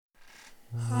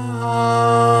Captain's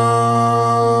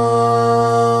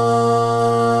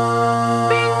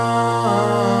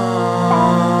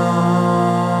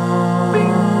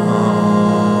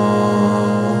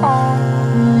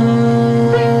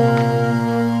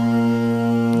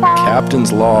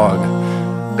log.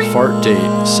 Fart date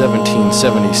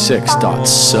 1776.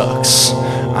 Sucks.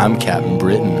 I'm Captain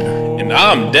Britain. And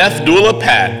I'm Death Doula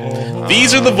Pat.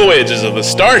 These are the voyages of the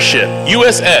starship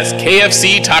USS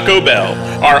KFC Taco Bell,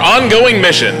 our ongoing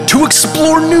mission to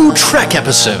explore new Trek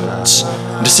episodes,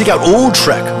 to seek out old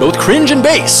Trek, both cringe and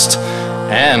based,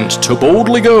 and to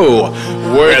boldly go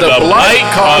where the blight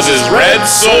causes red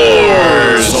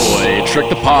sores. Soy Trek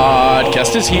the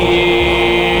podcast is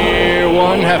here,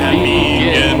 one half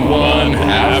vegan, one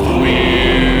half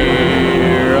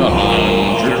we're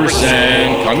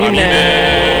 100%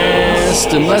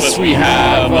 communist, unless we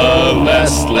have a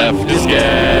less leftist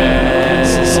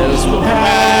guest. With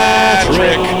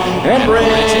Patrick and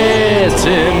Britain,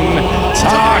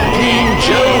 talking,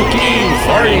 joking,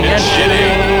 farting and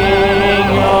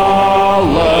shitting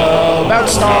all about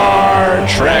Star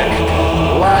Trek.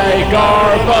 Like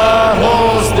our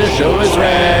buttholes, this show is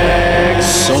Rex.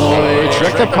 Soy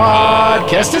Trek the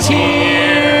podcast is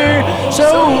here,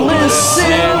 so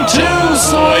listen to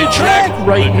Soy Trek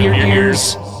right in your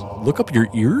ears. Look up your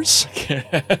ears?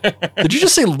 Did you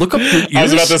just say look up your ears? I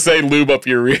was about to say lube up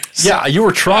your ears. Yeah, you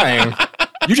were trying.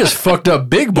 You just fucked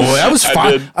up big boy. I was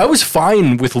fine. I was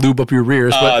fine with lube up your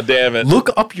ears, but damn it.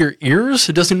 Look up your ears?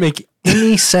 It doesn't make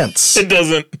any sense. It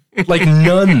doesn't. Like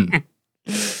none.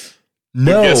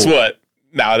 No. Guess what?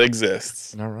 Now it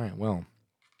exists. All right, well.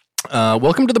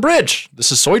 Welcome to The Bridge.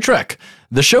 This is Soy Trek,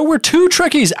 the show where two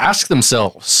Trekkies ask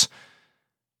themselves,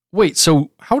 wait,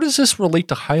 so how does this relate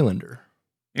to Highlander?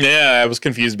 Yeah, I was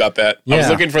confused about that. Yeah. I was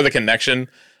looking for the connection.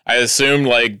 I assumed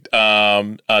like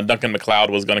Duncan McCloud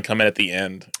was going to come in at the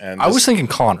end. And I was thinking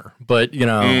Connor, but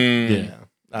yeah.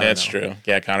 That's true.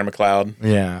 Yeah, Connor McCloud.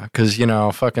 Yeah, because,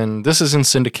 fucking, this is in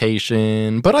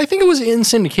syndication, but I think it was in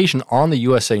syndication on the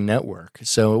USA Network,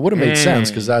 so it would have made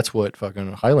sense, because that's what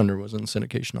fucking Highlander was in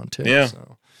syndication on, too. Yeah.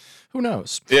 So, who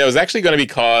knows? Yeah, it was actually going to be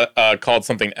called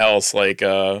something else,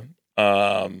 that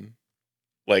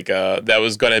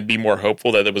was going to be more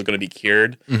hopeful that it was going to be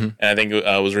cured, and I think it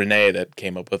was Renee that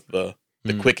came up with the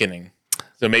Quickening.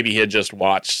 So maybe he had just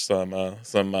watched some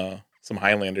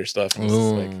Highlander stuff.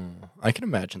 And I can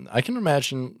imagine. I can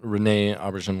imagine Renee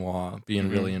Aubergenois being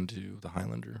really into the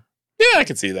Highlander. Yeah, I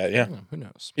can see that. Yeah, who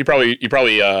knows? You probably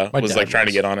was like trying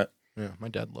to get on it. Yeah, my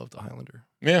dad loved the Highlander.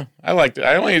 Yeah, I liked it.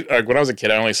 I only when I was a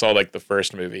kid, I only saw like the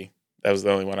first movie. That was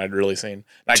the only one I'd really seen.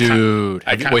 Dude,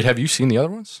 have you seen the other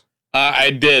ones?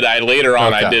 I did. I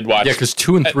did watch. Yeah, because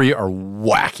 2 and 3 are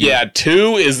wacky. Yeah,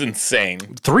 2 is insane.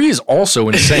 3 is also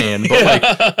insane, but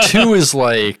like 2 is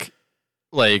like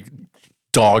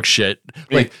dog shit.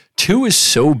 Like 2 is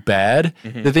so bad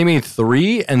that they made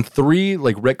 3, and 3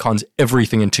 like retcons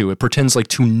everything in 2. It pretends like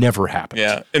 2 never happened.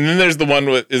 Yeah, and then there's the one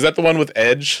is that the one with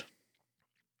Edge?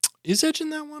 Is Edge in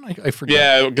that one? I forget.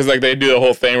 Yeah, because like they do the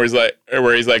whole thing where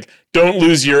he's like, "Don't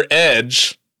lose your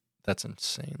edge." That's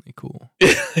insanely cool.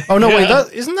 Oh no, wait,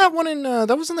 isn't that one in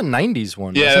that was in the 90s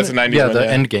one? Yeah, that's a 90s one. Yeah, the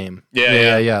End Game.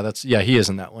 Yeah. That's he is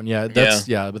in that one. Yeah,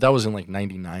 but that was in like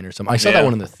 99 or something. I saw that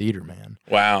one in the theater, man.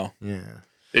 Wow. Yeah.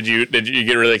 Did you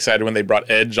get really excited when they brought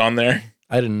Edge on there?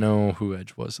 I didn't know who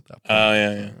Edge was at that point. Oh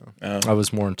yeah. I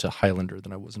was more into Highlander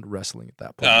than I was into wrestling at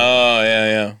that point. Oh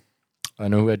yeah. I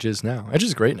know who Edge is now. Edge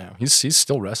is great now. He's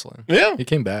still wrestling. Yeah. He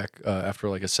came back after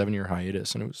like a 7-year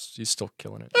hiatus, and he's still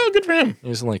killing it. Oh, good for him.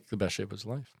 He's in like the best shape of his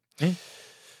life.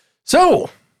 So,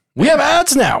 we have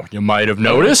ads now. You might have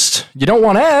noticed. You don't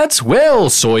want ads? Well,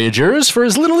 Soyagers, for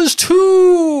as little as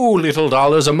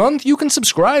 $2 a month, you can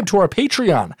subscribe to our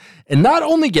Patreon and not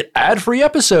only get ad-free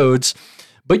episodes,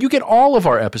 but you get all of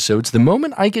our episodes the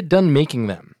moment I get done making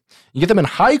them. You get them in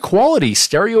high-quality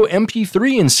stereo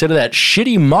MP3 instead of that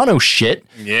shitty mono shit.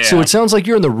 Yeah. So it sounds like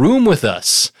you're in the room with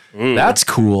us. Ooh. That's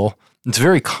cool. It's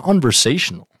very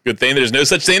conversational. Good thing there's no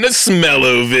such thing as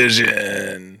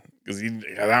smell-o-vision. Because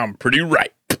I'm pretty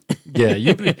ripe. Yeah,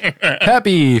 you'd be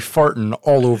happy farting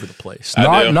all over the place.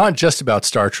 Not just about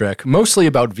Star Trek, mostly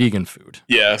about vegan food.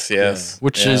 Yes. Yeah,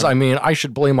 which is, I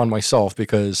should blame on myself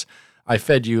because I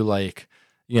fed you like,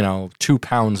 2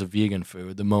 pounds of vegan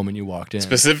food the moment you walked in.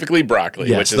 Specifically broccoli.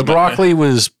 Yes, the broccoli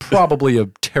was probably a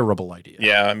terrible idea.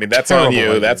 Yeah, that's on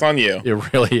you. Idea. That's on you.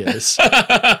 It really is.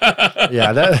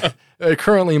 Yeah, that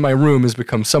currently my room has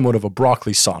become somewhat of a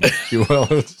broccoli sauna, if you will.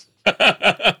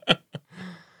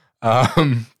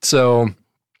 So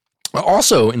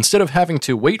also, instead of having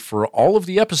to wait for all of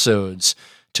the episodes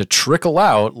to trickle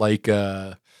out like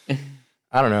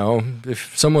I don't know,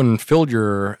 if someone filled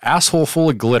your asshole full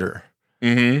of glitter.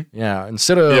 Mm-hmm. Yeah,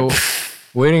 instead of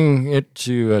waiting it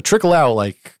to trickle out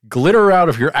like glitter out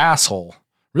of your asshole.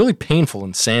 Really painful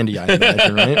and sandy, I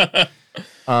imagine, right?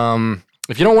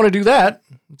 If you don't want to do that,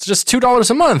 it's just $2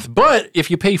 a month. But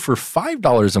if you pay for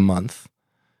 $5 a month,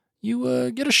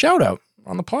 you get a shout out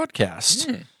on the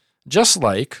podcast. Just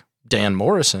like Dan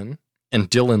Morrison and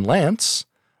Dylan Lance,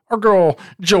 our girl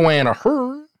Joanna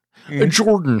Hearn,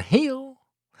 Jordan Hale,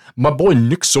 my boy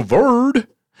Nick Savard,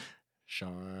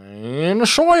 Shine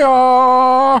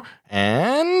Shoya,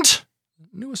 and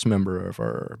newest member of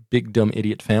our Big Dumb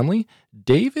Idiot family,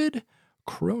 David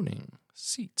Croning.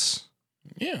 Seats.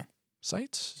 Yeah.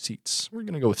 Sites? Seats. We're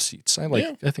going to go with seats. I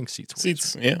think seats works.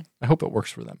 Seats, yeah. I hope it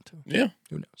works for them, too. Yeah.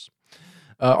 Who knows?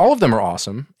 All of them are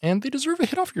awesome, and they deserve a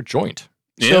hit off your joint.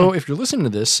 Yeah. So if you're listening to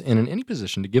this and in any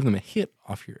position to give them a hit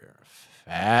off your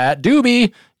fat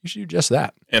doobie, you should do just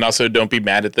that. And also, don't be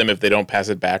mad at them if they don't pass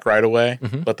it back right away.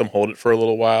 Let them hold it for a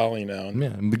little while, Yeah,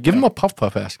 but give them a puff.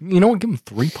 Ask. You know what? Give them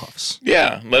 3 puffs.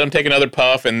 Yeah, let them take another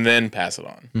puff and then pass it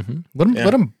on.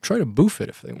 Let them try to boof it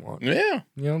if they want. Yeah.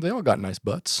 They all got nice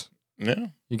butts. Yeah.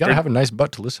 You got to have a nice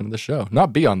butt to listen to the show.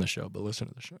 Not be on the show, but listen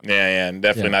to the show. Yeah, and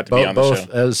definitely not to be on the show.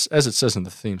 Both, as it says in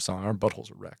the theme song, our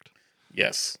buttholes are wrecked.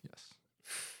 Yes. Yeah.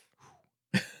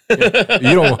 You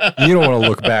don't want to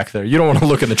look back there. You don't want to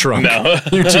look in the trunk. No.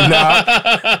 You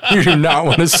do not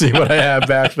want to see what I have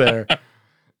back there.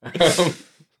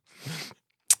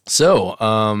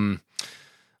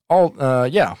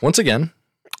 Once again,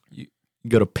 you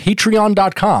go to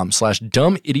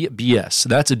patreon.com/dumbidiotbs.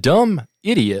 That's a dumb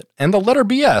idiot and the letter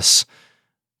BS,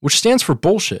 which stands for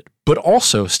bullshit, but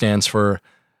also stands for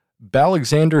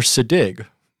Balexander Sadig,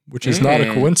 which is not a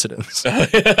coincidence.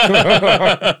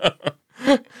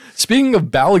 Speaking of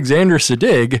Balexander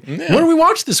Sadig, what did we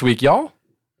watch this week, y'all?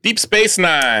 Deep Space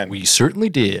Nine. We certainly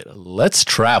did. Let's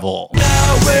travel.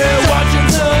 Now we're watching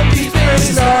some Deep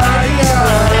Space Nine.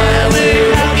 Now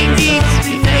we're watching Deep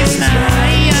Space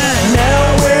Nine.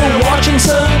 Now we're watching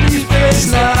some Deep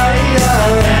Space Nine.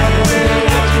 Now we're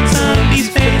watching some Deep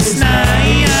Space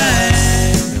Nine.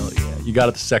 Hell yeah. You got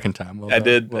it the second time. Well I done.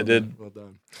 did. I did. Well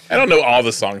done. I don't know all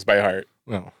the songs by heart.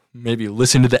 Well, maybe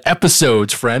listen to the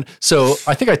episodes, friend. So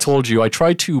I think I told you I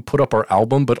tried to put up our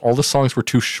album, but all the songs were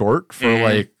too short for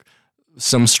like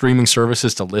some streaming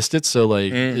services to list it. So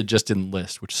it just didn't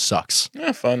list, which sucks.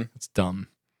 Yeah, fun. It's dumb.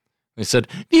 They said,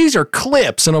 these are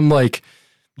clips. And I'm like,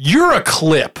 you're a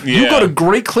clip. You go to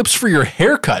Great Clips for your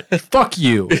haircut. Fuck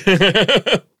you.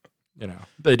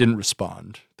 They didn't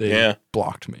respond. They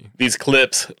blocked me. These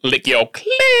clips lick your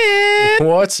clit.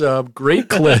 What's up? Great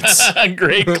Clips.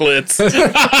 Great clits.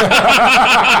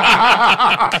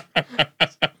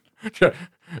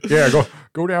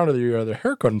 Go down to the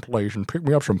haircutting place and pick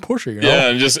me up some pussy. Yeah,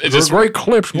 and it's just Great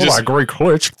Clips. Great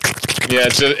Clips. Yeah,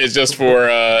 it's just for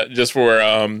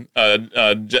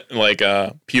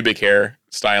pubic hair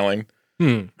styling.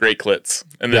 Great clits,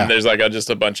 and then there's just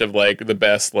a bunch of the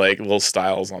best little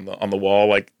styles on the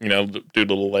wall, do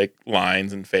little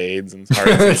lines and fades and hearts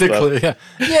and stuff.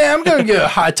 Yeah, I'm gonna get a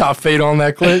high top fade on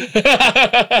that clit.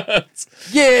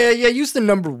 yeah. Use the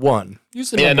number one.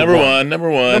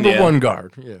 Number one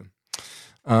guard.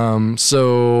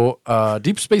 Yeah.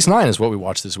 Deep Space Nine is what we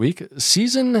watched this week.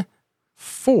 Season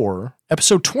 4,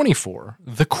 episode 24,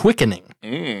 The Quickening,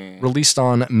 released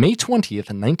on May 20th,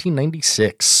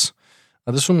 1996.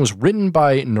 This one was written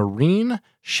by Noreen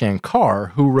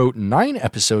Shankar, who wrote 9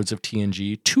 episodes of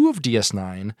TNG, 2 of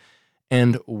DS9,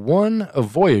 and 1 of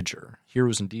Voyager,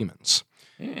 Heroes and Demons.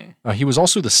 He was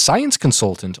also the science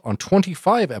consultant on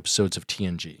 25 episodes of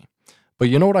TNG. But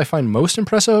you know what I find most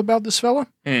impressive about this fella?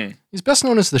 He's best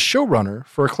known as the showrunner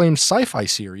for acclaimed sci-fi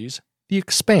series, The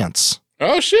Expanse.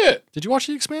 Oh, shit. Did you watch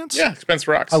The Expanse? Yeah, Expanse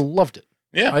rocks. I loved it.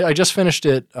 Yeah. I just finished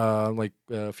it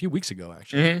a few weeks ago,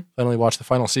 actually. Finally watched the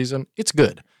final season. It's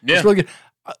good. Yeah. It's really good.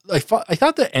 I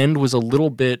thought the end was a little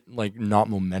bit not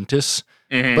momentous,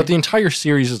 but the entire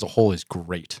series as a whole is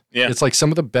great. Yeah. It's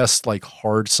some of the best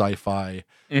hard sci-fi.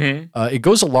 It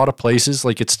goes a lot of places.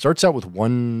 It starts out with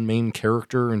one main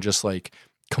character and just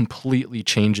completely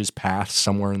changes paths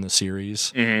somewhere in the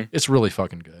series. It's really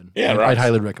fucking good. Yeah, I'd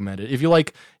highly recommend it. If you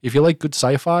like good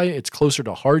sci-fi, it's closer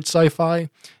to hard sci-fi.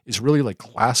 It's really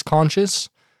class conscious.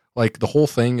 The whole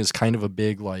thing is kind of a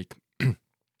big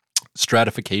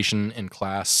stratification and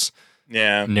class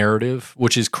narrative,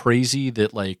 which is crazy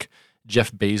that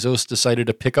Jeff Bezos decided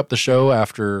to pick up the show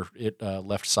after it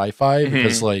left sci-fi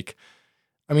because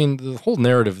the whole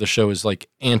narrative of the show is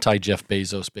anti Jeff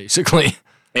Bezos basically.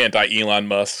 anti-Elon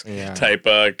Musk type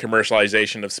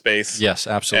commercialization of space. Yes,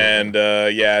 absolutely. And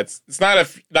it's not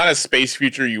a space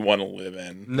future you want to live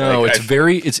in. No, it's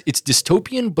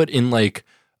dystopian, but in like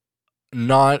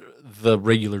not the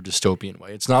regular dystopian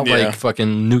way. It's not like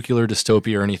fucking nuclear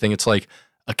dystopia or anything. It's like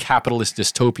a capitalist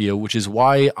dystopia, which is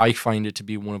why I find it to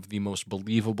be one of the most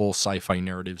believable sci-fi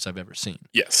narratives I've ever seen.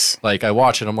 Yes. Like I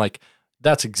watch it, I'm like,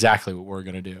 that's exactly what we're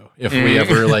going to do if we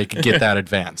ever like get that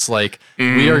advanced. Like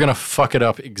we are going to fuck it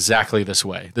up exactly this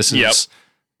way. This is,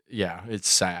 it's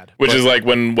sad. Which is like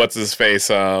when, what's his face,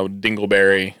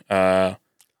 Dingleberry,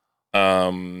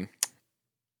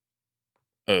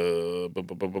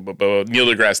 Neil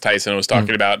deGrasse Tyson was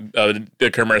talking about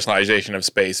the commercialization of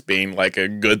space being like a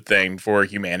good thing for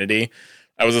humanity.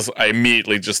 I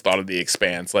immediately just thought of The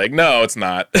Expanse. Like, no, it's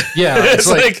not. Yeah, it's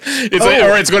like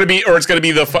it's going to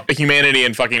be the humanity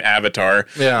in fucking Avatar.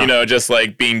 Yeah, you know, just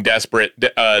like being desperate,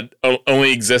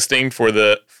 only existing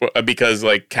because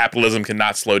like capitalism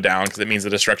cannot slow down because it means the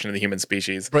destruction of the human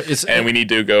species. Right, and we need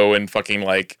to go and fucking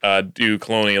like do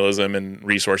colonialism and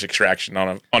resource extraction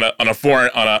on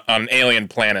an alien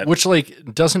planet, which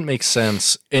like doesn't make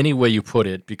sense any way you put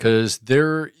it, because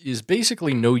there is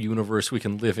basically no universe we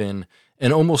can live in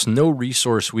and almost no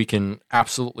resource we can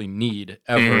absolutely need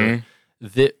ever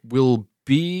that will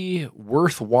be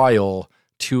worthwhile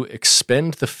to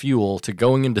expend the fuel to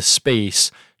going into space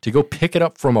to go pick it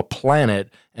up from a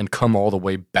planet and come all the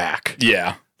way back.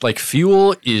 Yeah. Like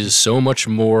fuel is so much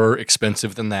more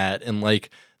expensive than that. And like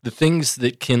the things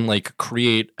that can like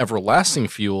create everlasting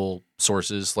fuel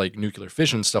sources like nuclear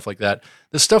fission, stuff like that,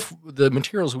 the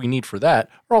materials we need for that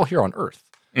are all here on Earth.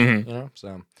 You know,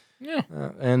 so... Yeah,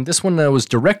 and this one was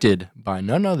directed by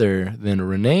none other than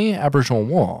Rene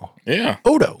Auberjonois. Yeah,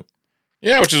 Odo.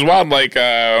 Yeah, which is wild. Like,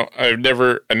 I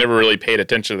never really paid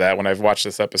attention to that when I've watched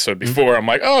this episode before. I'm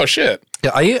like, oh shit.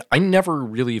 Yeah, I never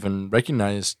really even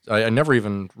recognized. I never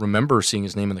even remember seeing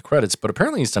his name in the credits. But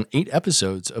apparently, he's done 8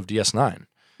 episodes of DS9,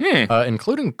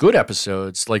 including good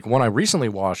episodes, like one I recently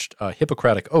watched,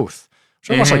 Hippocratic Oath, which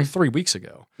I watched like 3 weeks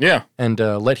ago. Yeah. And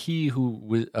Let He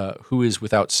Who Is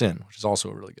Without Sin, which is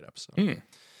also a really good episode.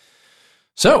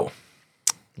 So,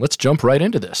 let's jump right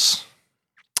into this.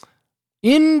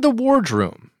 In the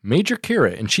wardroom, Major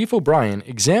Kira and Chief O'Brien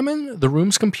examine the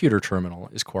room's computer terminal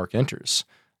as Quark enters,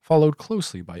 followed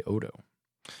closely by Odo.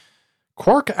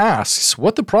 Quark asks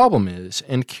what the problem is,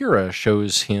 and Kira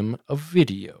shows him a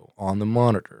video on the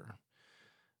monitor,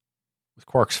 with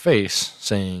Quark's face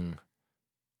saying,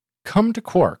 "Come to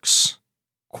Quark's.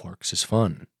 Quark's is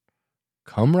fun.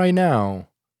 Come right now.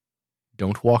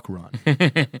 Don't walk, run."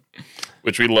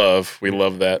 Which we love. We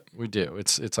love that. We do.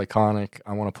 It's iconic.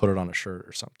 I want to put it on a shirt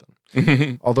or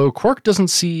something. Although Quark doesn't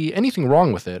see anything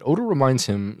wrong with it, Odo reminds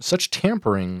him such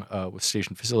tampering with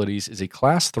station facilities is a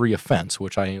Class 3 offense,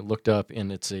 which I looked up,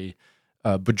 and it's a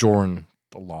Bajoran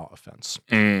law offense.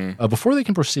 Before they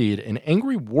can proceed, an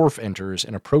angry Worf enters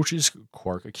and approaches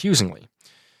Quark accusingly.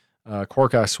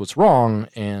 Quark asks what's wrong,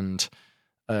 and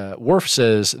Worf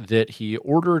says that he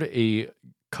ordered a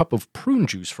cup of prune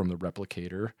juice from the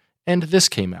replicator, and this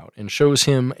came out, and shows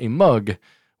him a mug,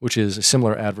 which is a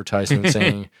similar advertisement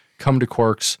saying, "Come to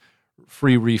Quark's,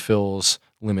 free refills,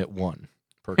 limit 1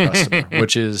 per customer,"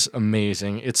 which is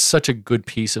amazing. It's such a good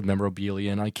piece of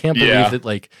memorabilia, and I can't believe that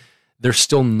like they're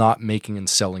still not making and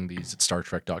selling these at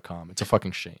StarTrek.com. It's a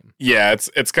fucking shame. Yeah,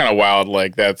 it's kind of wild.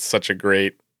 Like, that's such a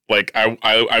great... Like,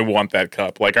 I want that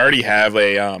cup. Like, I already have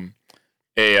a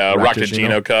Rocket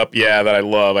Gino cup. Yeah, that I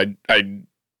love.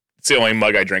 It's the only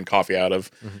mug I drink coffee out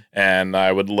of, and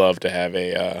I would love to have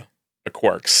a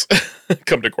Quark's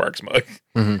come to Quark's mug.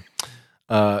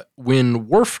 When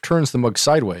Worf turns the mug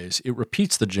sideways, it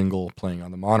repeats the jingle playing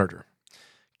on the monitor.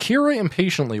 Kira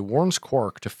impatiently warns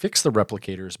Quark to fix the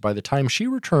replicators by the time she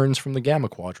returns from the Gamma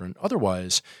Quadrant.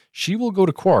 Otherwise, she will go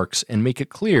to Quark's and make it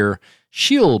clear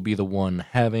she'll be the one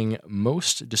having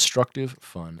most destructive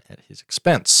fun at his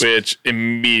expense. Which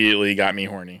immediately got me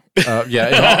horny. It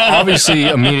obviously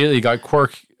immediately got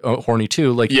Quark horny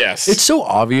too. Like, yes. It's so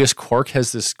obvious Quark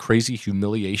has this crazy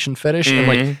humiliation fetish, and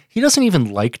like he doesn't even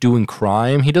like doing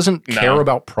crime. He doesn't care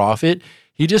about profit.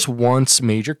 He just wants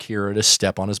Major Kira to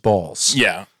step on his balls.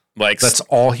 Yeah. Like, that's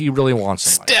all he really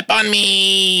wants in life. Step on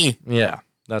me! Yeah.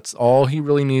 That's all he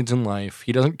really needs in life.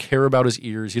 He doesn't care about his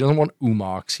ears. He doesn't want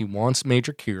umox. He wants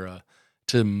Major Kira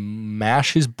to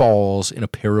mash his balls in a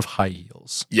pair of high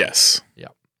heels. Yes. Yeah.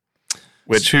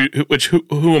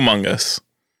 Who among us?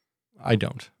 I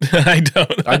don't. I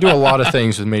don't. I do a lot of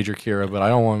things with Major Kira, but I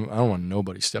don't want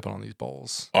nobody stepping on these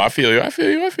balls. Oh, I feel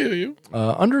you.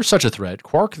 Under such a threat,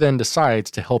 Quark then decides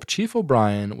to help Chief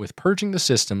O'Brien with purging the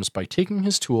systems by taking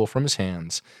his tool from his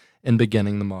hands and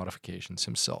beginning the modifications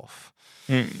himself.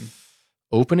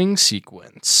 Opening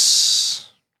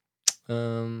sequence.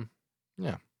 Yeah,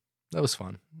 that was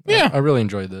fun. Yeah. I really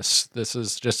enjoyed this. This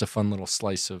is just a fun little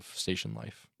slice of station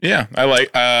life. Yeah, I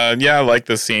like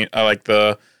the scene. I like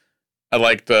the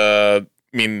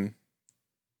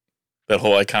that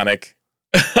whole iconic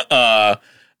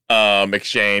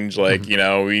exchange. Like,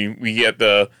 we got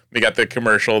the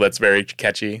commercial that's very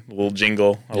catchy, the little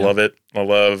jingle. I love it. I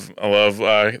love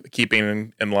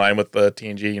keeping in line with the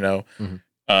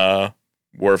TNG,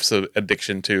 Worf's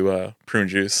addiction to prune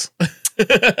juice.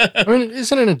 I mean,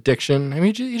 isn't it an addiction? I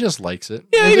mean, he just likes it.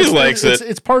 Yeah, he just likes it.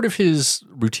 It's part of his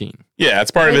routine. Yeah,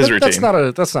 it's part of his routine.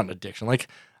 That's not an addiction. Like,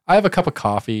 I have a cup of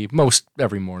coffee most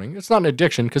every morning. It's not an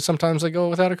addiction because sometimes I go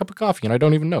without a cup of coffee and I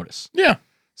don't even notice. Yeah.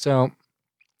 So,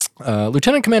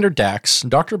 Lieutenant Commander Dax,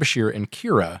 Dr. Bashir, and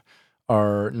Kira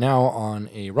are now on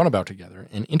a runabout together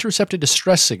and intercept a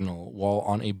distress signal while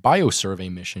on a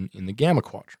biosurvey mission in the Gamma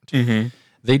Quadrant. Mm-hmm.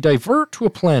 They divert to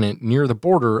a planet near the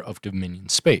border of Dominion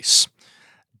space.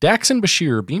 Dax and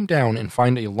Bashir beam down and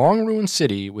find a long-ruined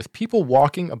city with people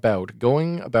walking about,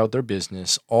 going about their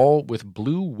business, all with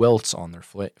blue welts on their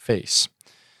face.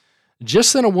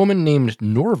 Just then, a woman named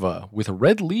Norva, with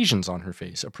red lesions on her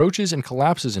face, approaches and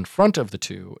collapses in front of the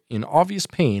two, in obvious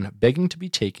pain, begging to be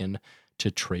taken to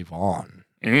Trayvon.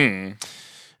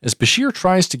 As Bashir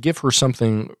tries to give her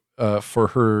something for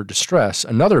her distress,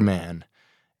 another man,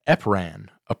 Epran,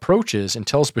 approaches and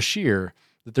tells Bashir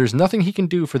that there's nothing he can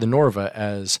do for the Norva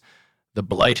as the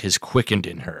blight has quickened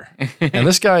in her. And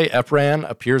this guy, Epran,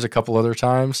 appears a couple other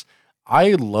times.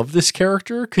 I love this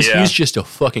character because he's just a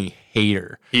fucking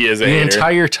hater. He is a hater. The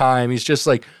entire time, he's just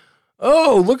like,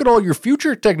 oh, look at all your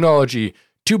future technology.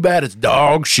 Too bad it's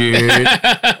dog shit.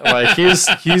 Like he's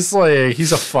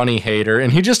a funny hater,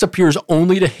 and he just appears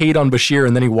only to hate on Bashir,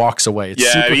 and then he walks away. It's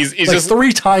he's like just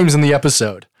 3 times in the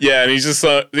episode. Yeah, and he's just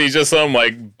some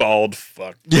like bald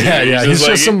fuck. Yeah, he's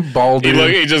just some bald dude.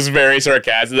 He's just very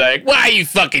sarcastic, like, "Why are you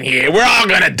fucking here? We're all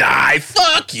gonna die.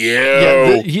 Fuck you."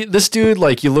 Yeah, this dude,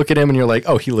 like, you look at him and you're like,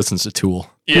 oh, he listens to Tool.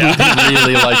 Yeah, he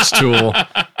really likes Tool.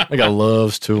 Like, I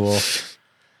loves Tool.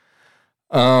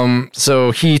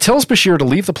 So he tells Bashir to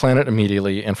leave the planet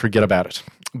immediately and forget about it.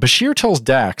 Bashir tells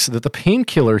Dax that the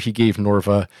painkiller he gave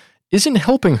Norva isn't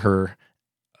helping her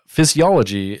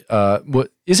physiology,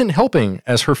 isn't helping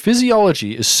as her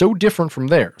physiology is so different from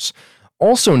theirs.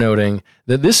 Also noting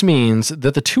that this means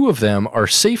that the two of them are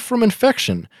safe from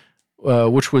infection,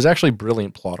 which was actually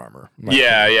brilliant plot armor.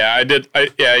 Yeah, you did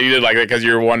like that because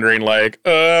you're wondering, like,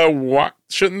 what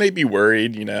shouldn't they be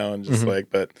worried, and just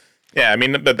but. Yeah, I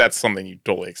mean, but that's something you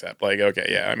totally accept. Like, okay,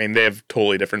 yeah, I mean, they have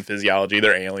totally different physiology.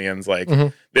 They're aliens, like,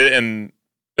 and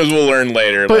as we'll learn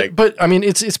later, but I mean,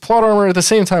 it's plot armor. At the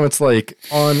same time, it's like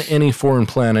on any foreign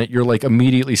planet, you're like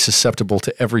immediately susceptible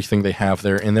to everything they have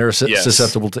there, and they're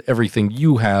susceptible to everything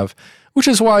you have, which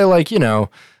is why, like,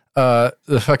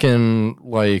 the fucking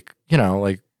like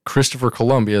Christopher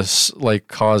Columbus like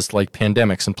caused like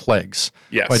pandemics and plagues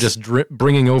by just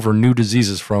bringing over new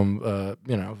diseases from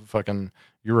fucking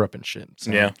Europe and shit.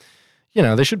 So,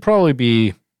 they should probably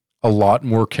be a lot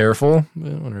more careful.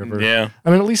 Whatever. Yeah.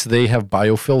 I mean, at least they have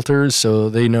biofilters, so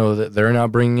they know that they're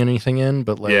not bringing anything in.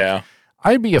 But like,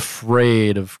 I'd be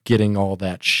afraid of getting all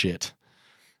that shit.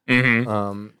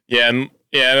 Mm-hmm. And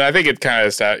I think it kind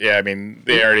of started. Yeah, I mean,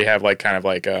 they already have like kind of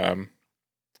like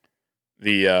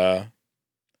the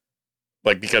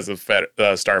like because of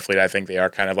Starfleet, I think they are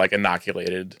kind of like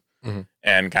inoculated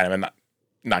and kind of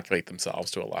inoculate themselves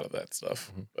to a lot of that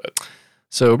stuff. But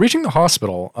so reaching the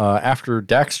hospital after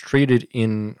Dax traded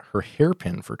in her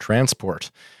hairpin for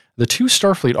transport, the 2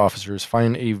 Starfleet officers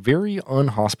find a very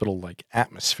unhospital-like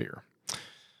atmosphere.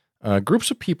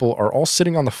 Groups of people are all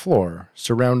sitting on the floor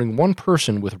surrounding one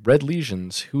person with red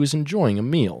lesions who is enjoying a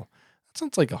meal. That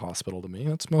sounds like a hospital to me.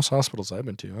 That's most hospitals I've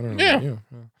been to. I don't know about you.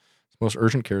 It's most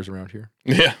urgent cares around here.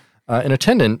 Yeah. An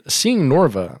attendant, seeing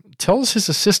Norva, tells his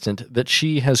assistant that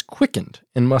she has quickened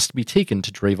and must be taken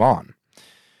to Trayvon.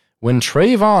 When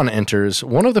Trayvon enters,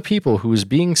 one of the people who is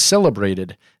being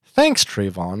celebrated thanks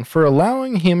Trayvon for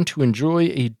allowing him to enjoy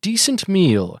a decent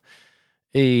meal,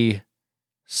 a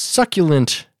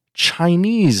succulent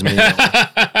Chinese meal,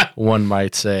 one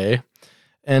might say,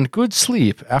 and good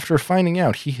sleep after finding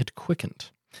out he had quickened.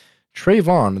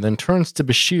 Trayvon then turns to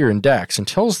Bashir and Dax and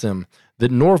tells them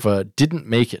that Norva didn't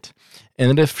make it, and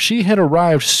that if she had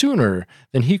arrived sooner,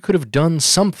 then he could have done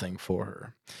something for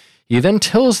her. He then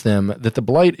tells them that the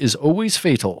blight is always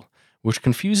fatal, which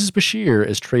confuses Bashir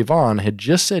as Trayvon had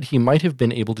just said he might have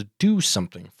been able to do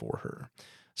something for her.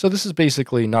 So this is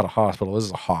basically not a hospital. This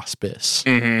is a hospice,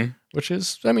 which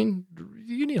is, I mean,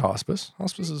 you need hospice.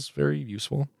 Hospice is very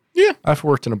useful. Yeah. I've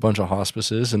worked in a bunch of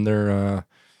hospices, and they're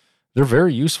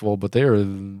very useful, but they are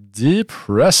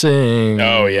depressing.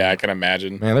 Oh, yeah, I can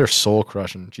imagine. Man, they're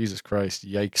soul-crushing. Jesus Christ.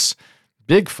 Yikes.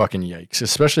 Big fucking yikes.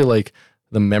 Especially, like,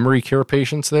 the memory care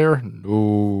patients there.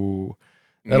 No.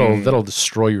 That'll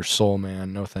destroy your soul,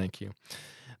 man. No, thank you.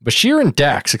 Bashir and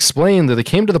Dax explain that they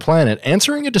came to the planet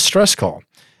answering a distress call,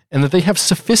 and that they have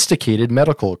sophisticated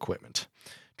medical equipment.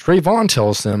 Trayvon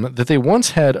tells them that they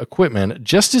once had equipment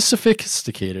just as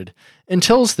sophisticated and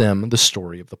tells them the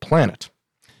story of the planet.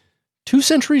 2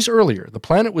 centuries earlier, the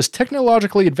planet was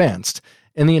technologically advanced,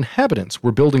 and the inhabitants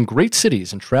were building great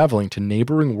cities and traveling to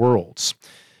neighboring worlds.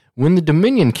 When the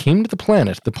Dominion came to the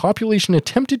planet, the population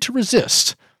attempted to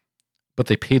resist, but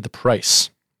they paid the price.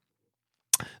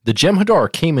 The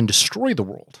Jem'Hadar came and destroyed the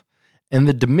world, and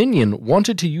the Dominion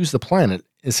wanted to use the planet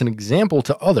as an example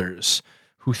to others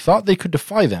who thought they could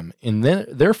defy them, and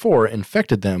therefore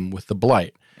infected them with the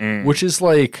Blight, which is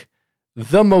like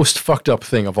the most fucked up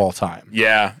thing of all time.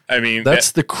 Yeah, I mean...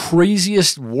 That's the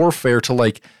craziest warfare to,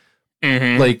 like,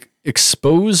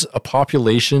 expose a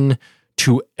population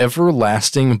to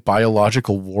everlasting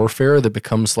biological warfare that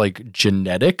becomes, like,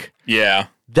 genetic. Yeah.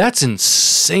 That's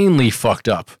insanely fucked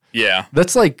up. Yeah.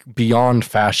 That's, like, beyond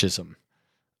fascism.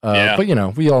 Yeah. But, you know,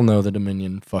 we all know the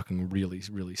Dominion fucking really,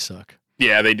 really suck.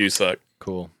 Yeah, they do suck.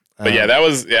 Cool. But that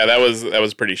was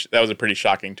a pretty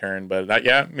shocking turn. But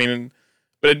I mean,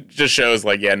 but it just shows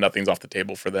like nothing's off the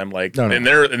table for them. Like, and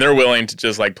they're willing to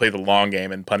just like play the long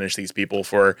game and punish these people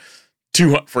for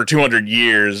 200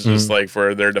 years, just like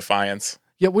for their defiance.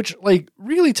 Yeah, which like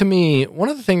really to me, one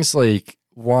of the things like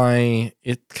why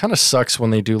it kind of sucks when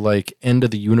they do like end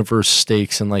of the universe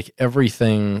stakes and like every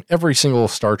single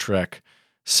Star Trek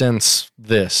since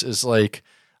this is like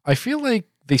I feel like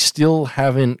they still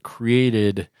haven't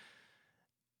created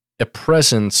a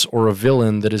presence or a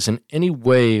villain that is in any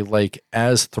way like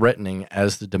as threatening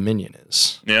as the Dominion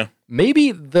is. Yeah.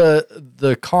 Maybe the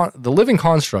living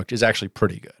construct is actually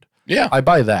pretty good. Yeah. I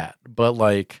buy that. But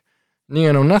like,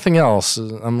 you know, nothing else.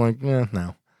 I'm like,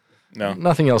 no.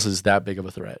 Nothing else is that big of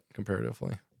a threat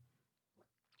comparatively.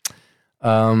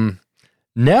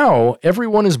 Now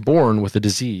everyone is born with a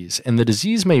disease, and the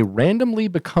disease may randomly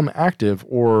become active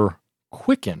or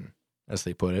quicken, as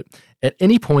they put it, at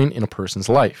any point in a person's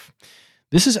life.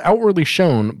 This is outwardly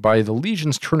shown by the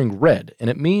lesions turning red, and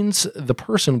it means the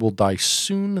person will die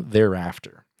soon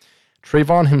thereafter.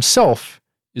 Trayvon himself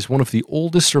is one of the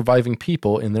oldest surviving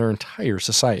people in their entire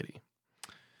society.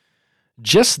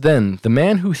 Just then, the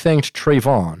man who thanked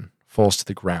Trayvon falls to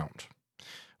the ground.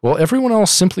 While everyone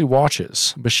else simply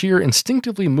watches, Bashir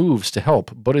instinctively moves to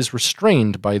help, but is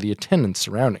restrained by the attendants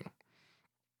surrounding.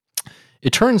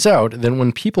 It turns out that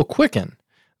when people quicken,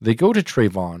 they go to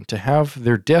Trayvon to have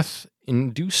their death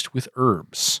induced with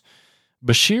herbs.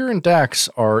 Bashir and Dax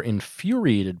are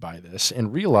infuriated by this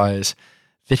and realize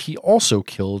that he also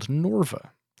killed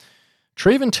Norva.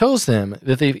 Trayvon tells them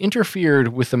that they've interfered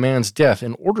with the man's death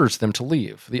and orders them to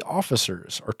leave. The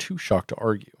officers are too shocked to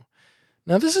argue.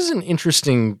 Now, this is an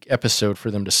interesting episode for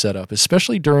them to set up,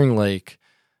 especially during, like,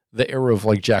 the era of,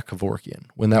 like, Jack Kevorkian,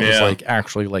 when that was, like,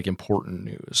 actually, like, important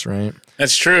news, right?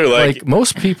 That's true. Like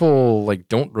most people, like,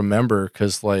 don't remember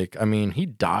because, like, I mean, he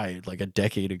died, like, a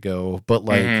decade ago, but,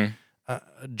 like,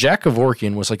 Jack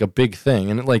Kevorkian was, like, a big thing.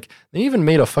 And, like, they even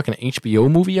made a fucking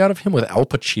HBO movie out of him with Al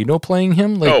Pacino playing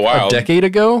him, like, a decade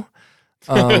ago.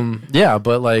 Yeah,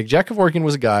 but, like, Jack Kevorkian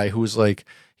was a guy who was, like,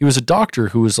 he was a doctor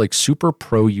who was like super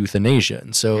pro euthanasia.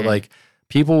 And so like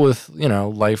people with, you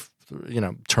know,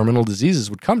 terminal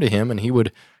diseases would come to him and he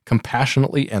would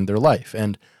compassionately end their life.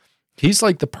 And he's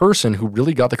like the person who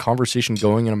really got the conversation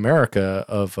going in America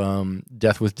of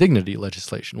death with dignity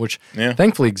legislation, which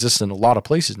thankfully exists in a lot of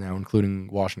places now,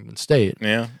 including Washington State.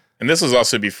 Yeah. And this was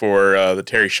also before the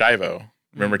Terry Schiavo.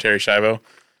 Remember Terry Schiavo?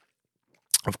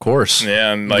 Of course.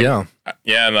 Yeah, and like I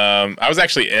was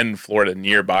actually in Florida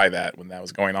nearby that when that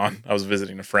was going on. I was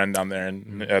visiting a friend down there,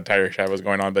 and Tyre Schiavo was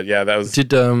going on. But yeah, that was.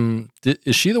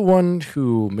 Is she the one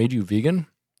who made you vegan?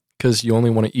 Because you only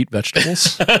want to eat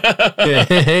vegetables.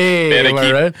 Hey,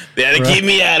 they had to keep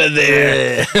me out of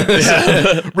there.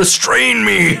 Restrain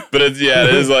me. But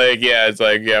it's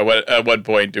like what at what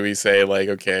point do we say like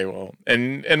okay, well,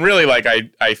 and really like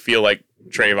I feel like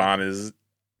Trayvon is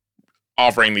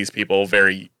offering these people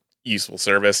very useful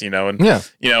service, you know, and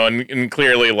and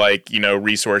clearly like, you know,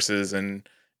 resources and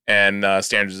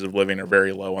standards of living are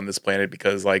very low on this planet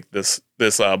because like this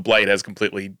blight has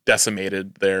completely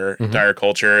decimated their entire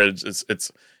culture.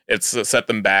 It's set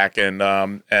them back and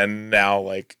now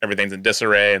like everything's in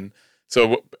disarray. And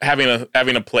So having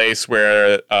a place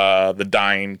where the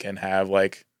dying can have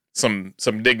like some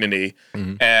dignity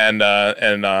and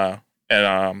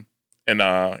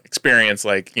experience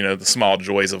like, you know, the small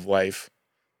joys of life,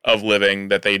 of living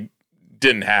that they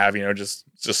didn't have, you know, just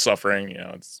suffering, you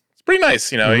know, it's pretty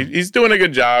nice, you know. He's doing a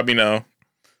good job, you know.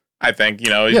 I think, you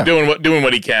know, he's doing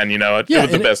what he can, you know,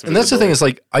 with the best. And that's the thing is,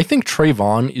 like, I think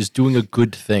Trayvon is doing a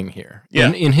good thing here.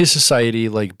 Yeah. In his society,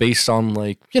 like, based on,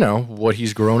 like, you know, what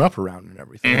he's grown up around and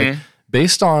everything. Like,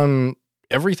 based on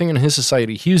everything in his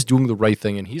society, he's doing the right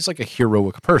thing, and he's, like, a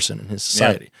heroic person in his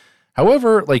society. Yeah.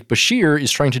 However, like, Bashir is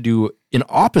trying to do an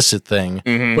opposite thing,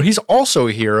 but he's also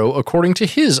a hero according to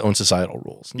his own societal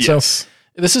rules. And so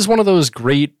this is one of those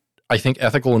great, I think,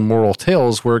 ethical and moral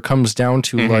tales where it comes down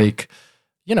to, like,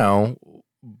 you know,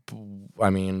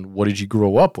 I mean, what did you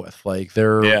grow up with? Like,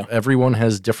 everyone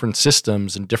has different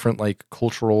systems and different, like,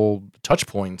 cultural touch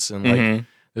points. And, like,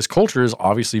 this culture is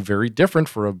obviously very different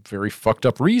for a very fucked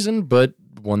up reason, but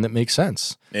one that makes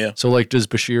sense. Yeah. So, like, does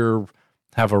Bashir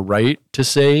have a right to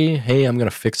say, hey, I'm going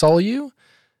to fix all of you?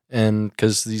 And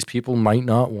because these people might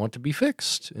not want to be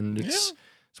fixed. And it's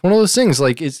one of those things,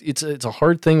 like, it's a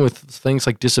hard thing with things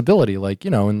like disability, like, you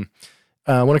know, and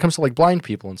when it comes to like blind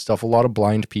people and stuff, a lot of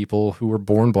blind people who were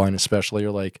born blind especially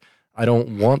are like, I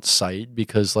don't want sight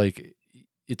because like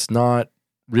it's not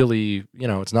really, you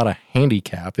know, it's not a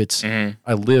handicap. It's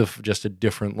I live just a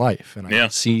different life and I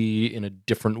see in a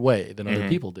different way than other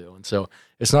people do. And so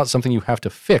it's not something you have to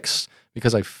fix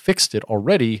because I fixed it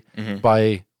already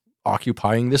by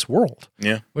occupying this world.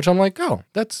 Yeah. Which I'm like, oh,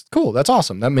 that's cool. That's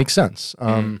awesome. That makes sense.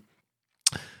 And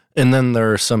then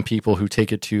there are some people who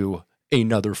take it to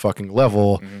another fucking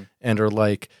level and are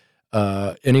like,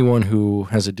 anyone who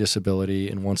has a disability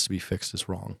and wants to be fixed is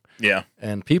wrong. Yeah.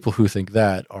 And people who think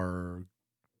that are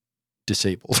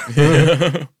disabled.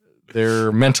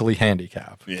 They're mentally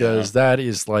handicapped because that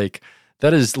is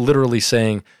literally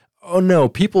saying, oh no,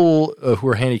 people who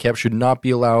are handicapped should not be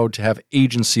allowed to have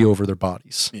agency over their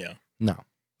bodies. Yeah. No.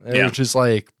 Which is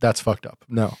like, that's fucked up.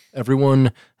 No.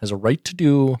 Everyone has a right to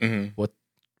do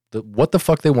what the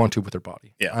fuck they want to with their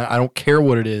body. Yeah. I don't care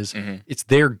what it is. It's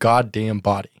their goddamn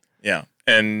body. Yeah.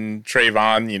 And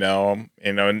Trayvon, you know,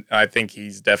 and I think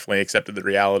he's definitely accepted the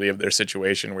reality of their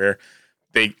situation where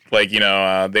they like, you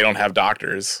know, they don't have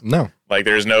doctors. No. Like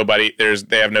there's nobody,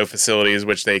 they have no facilities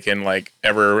which they can like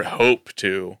ever hope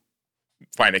to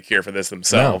find a cure for this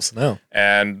themselves. No.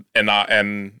 And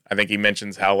I think he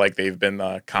mentions how like they've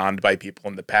been conned by people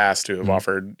in the past who have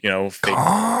offered, you know,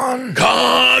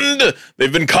 conned.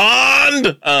 They've been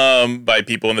conned by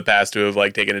people in the past who have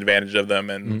like taken advantage of them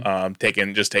and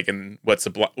taken what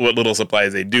little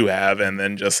supplies they do have and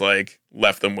then just like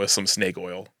left them with some snake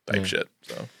oil type shit.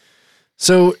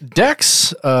 So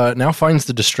Dex now finds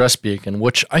the distress beacon,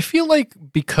 which I feel like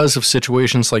because of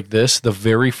situations like this, the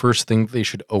very first thing they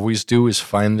should always do is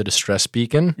find the distress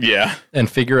beacon. Yeah. And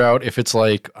figure out if it's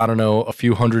like, I don't know, a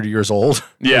few hundred years old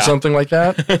or something like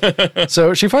that.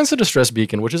 So she finds the distress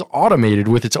beacon, which is automated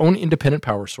with its own independent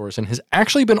power source and has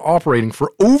actually been operating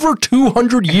for over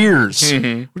 200 years,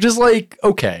 which is like,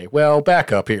 okay, well,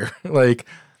 back up here. Like,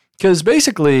 because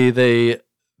basically they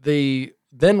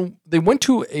went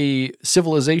to a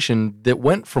civilization that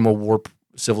went from a warp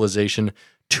civilization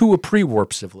to a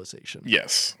pre-warp civilization.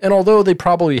 Yes. And although they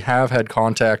probably have had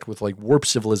contact with like warp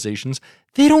civilizations,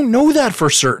 they don't know that for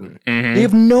certain. They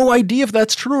have no idea if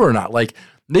that's true or not. Like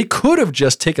they could have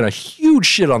just taken a huge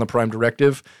shit on the Prime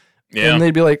Directive and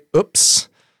they'd be like, oops.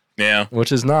 Yeah.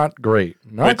 Which is not great.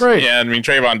 Not great. Yeah, I mean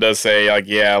Trayvon does say like,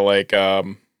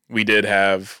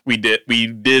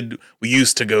 we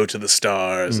used to go to the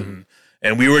stars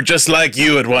and we were just like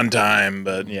you at one time,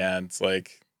 but it's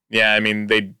like, I mean,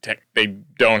 they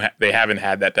haven't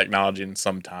had that technology in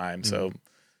some time, so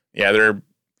they're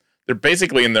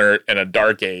basically in a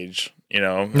dark age, you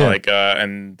know, like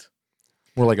and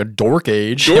more like a dork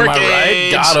age. Am I right?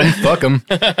 Got him. Fuck him.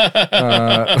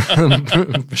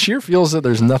 Bashir feels that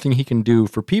there's nothing he can do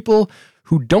for people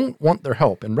who don't want their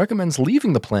help and recommends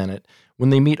leaving the planet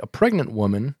when they meet a pregnant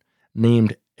woman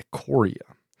named Ikoria.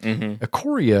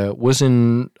 Ikoria was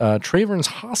in Trayvon's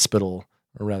hospital,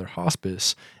 or rather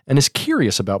hospice, and is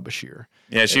curious about Bashir.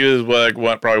 Yeah, she was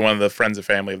probably one of the friends of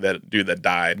family of that dude that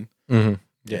died.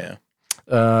 Yeah.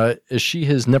 As she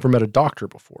has never met a doctor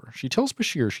before. She tells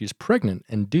Bashir she's pregnant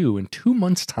and due in 2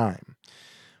 months' time.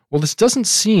 Well, this doesn't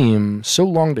seem so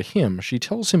long to him. She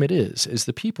tells him it is, as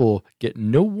the people get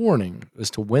no warning as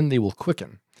to when they will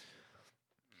quicken.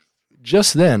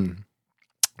 Just then,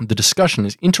 the discussion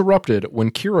is interrupted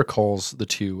when Kira calls the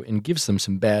two and gives them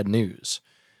some bad news.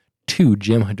 2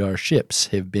 Jem'Hadar ships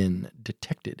have been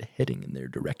detected heading in their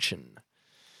direction.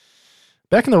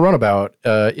 Back in the runabout,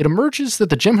 it emerges that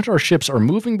the Jem'Hadar ships are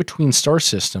moving between star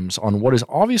systems on what is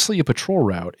obviously a patrol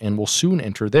route and will soon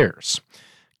enter theirs.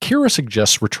 Kira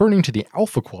suggests returning to the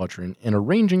Alpha Quadrant and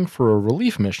arranging for a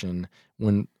relief mission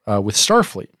with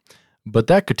Starfleet, but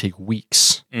that could take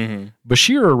weeks.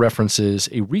 Bashir references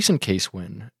a recent case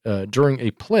when, during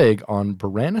a plague on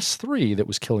Baranus 3 that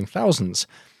was killing thousands,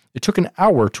 it took an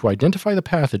hour to identify the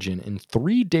pathogen and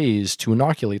 3 days to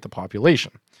inoculate the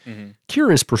population.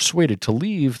 Kira is persuaded to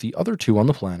leave the other two on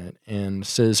the planet and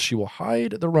says she will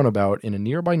hide the runabout in a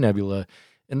nearby nebula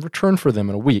and return for them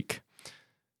in a week.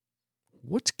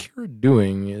 What's Kira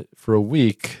doing for a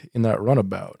week in that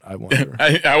runabout, I wonder?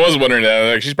 I was wondering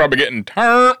that. Like, she's probably getting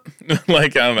turned.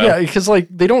 Like, I don't know. Yeah, because like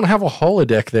they don't have a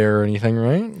holodeck there or anything,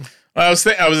 right? Well, I was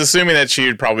assuming that she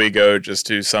would probably go just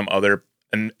to some other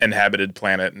inhabited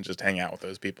planet and just hang out with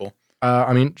those people.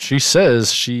 I mean, she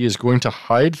says she is going to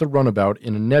hide the runabout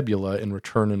in a nebula and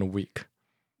return in a week.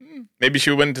 Maybe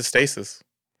she went into stasis.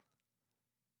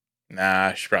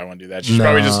 Nah, she probably won't do that. She's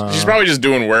probably just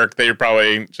doing work. They're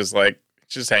probably just like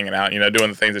hanging out,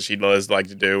 doing the things that she does like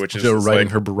to do, which is writing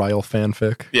her Burial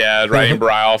fanfic. Yeah, writing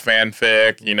Burial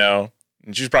fanfic,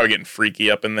 and she's probably getting freaky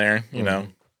up in there,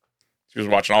 She was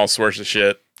watching all sorts of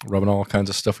shit. Rubbing all kinds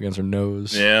of stuff against her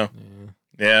nose. Yeah,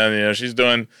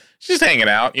 she's hanging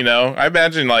out, I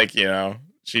imagine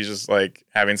she's just like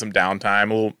having some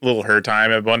downtime, a little her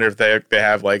time. I wonder if they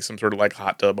have like some sort of like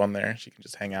hot tub on there she can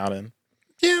just hang out in.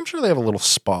 Yeah, I'm sure they have a little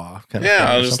spa kind of thing.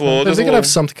 Yeah, just a little. They gotta have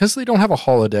something because they don't have a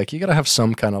holodeck. You gotta have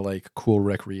some kind of like cool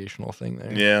recreational thing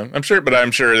there. Yeah, I'm sure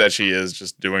that she is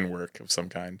just doing work of some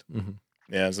kind.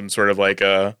 Yeah, some sort of like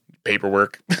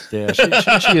paperwork. Yeah,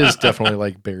 she is definitely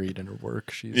like buried in her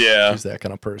work. She's that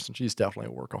kind of person. She's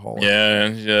definitely a workaholic.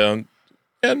 Yeah,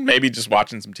 and maybe just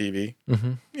watching some TV.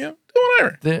 Yeah,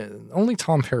 whatever. Only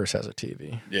Tom Paris has a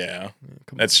TV. Yeah,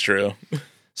 that's true.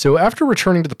 So after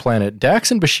returning to the planet, Dax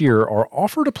and Bashir are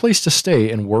offered a place to stay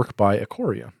and work by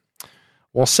Ikoria.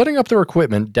 While setting up their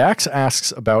equipment, Dax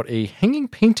asks about a hanging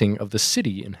painting of the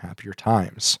city in happier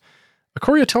times.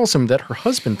 Ikoria tells him that her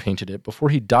husband painted it before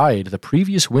he died the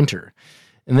previous winter,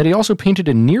 and that he also painted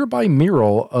a nearby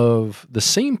mural of the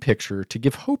same picture to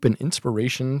give hope and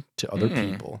inspiration to other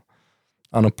people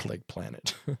on a plague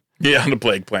planet. Yeah, on a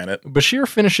plague planet. Bashir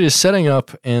finishes setting up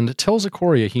and tells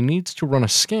Ikoria he needs to run a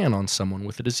scan on someone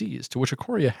with a disease, to which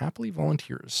Ikoria happily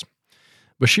volunteers.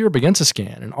 Bashir begins a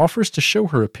scan and offers to show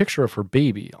her a picture of her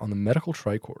baby on the medical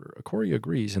tricorder. Ikoria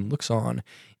agrees and looks on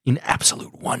in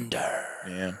absolute wonder.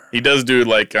 Yeah, he does do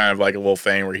like kind of like a little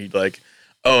thing where he like,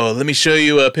 oh, let me show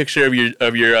you a picture of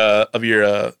your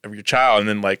child, and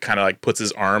then like kind of like puts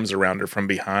his arms around her from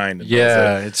behind. And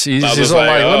it's easy. He's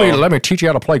like, let me teach you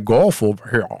how to play golf over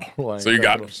here. Like, so you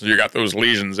got those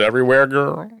lesions everywhere,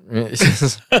 girl.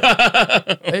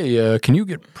 Hey, can you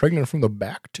get pregnant from the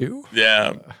back too?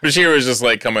 Yeah, Bashir was just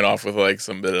like coming off with like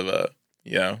some bit of a,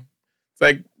 it's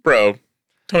like, bro,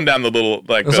 tone down the little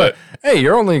like. Hey,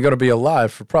 you're only going to be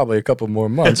alive for probably a couple more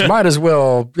months. Might as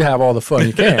well have all the fun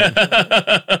you can.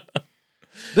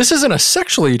 This isn't a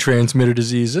sexually transmitted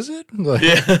disease, is it? Like,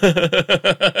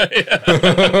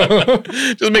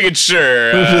 just making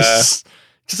sure.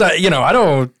 I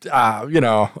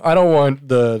don't want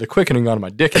the quickening on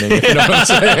my dickening. If you know what I'm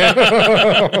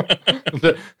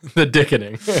saying? the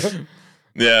dickening.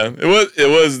 Yeah, it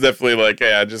was definitely like,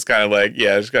 just kind of like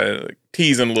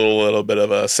teasing a little bit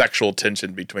of a sexual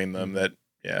tension between them that,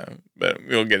 but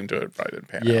we'll get into it probably in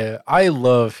pan out. I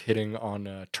love hitting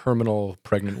on terminal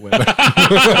pregnant women. That's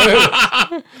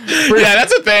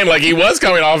the thing. Like, he was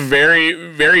coming off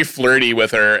very, very flirty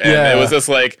with her, and it was just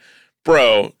like,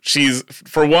 bro,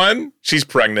 for one, she's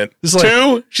pregnant.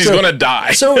 Two, she's gonna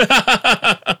die. So,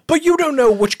 but you don't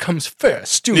know which comes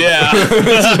first, do you?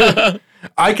 Yeah.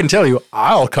 I can tell you,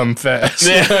 I'll come fast.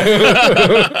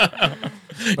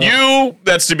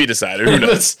 That's to be decided. Who knows?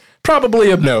 That's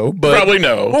probably a no, but probably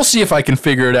no. We'll see if I can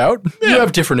figure it out. Yeah. You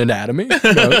have different anatomy.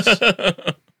 Who knows?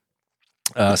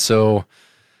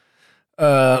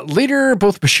 Later,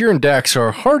 both Bashir and Dax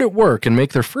are hard at work and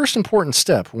make their first important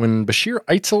step when Bashir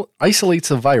isolates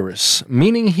the virus,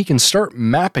 meaning he can start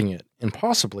mapping it and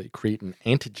possibly create an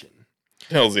antigen.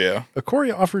 Hells yeah.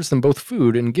 Ikoria offers them both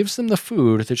food and gives them the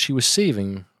food that she was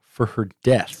saving for her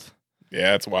death.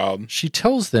 Yeah, it's wild. She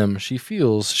tells them she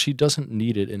feels she doesn't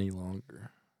need it any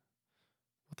longer.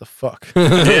 What the fuck?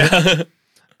 Yeah.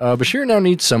 Bashir now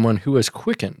needs someone who has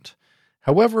quickened.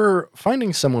 However,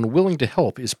 finding someone willing to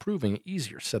help is proving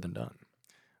easier said than done.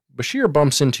 Bashir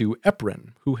bumps into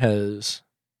Eprin, who has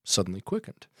suddenly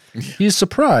quickened. He is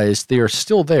surprised they are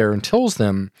still there and tells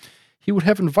them he would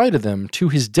have invited them to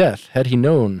his death had he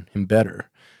known him better.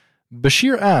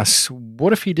 Bashir asks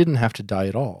what if he didn't have to die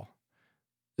at all.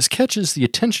 This catches the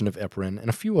attention of Eprin and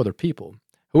a few other people.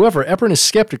 However, Eprin is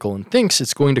skeptical and thinks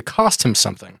it's going to cost him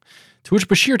something, to which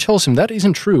Bashir tells him that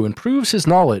isn't true and proves his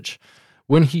knowledge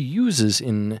when he uses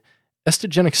an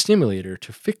estrogenic stimulator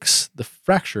to fix the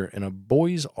fracture in a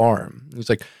boy's arm. He's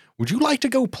like, would you like to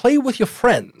go play with your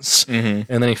friends?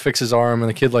 Mm-hmm. And then he fixes his arm, and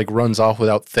the kid, like, runs off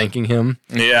without thanking him.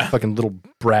 Yeah. Fucking little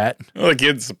brat. Well, the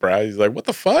kid's surprised. He's like, what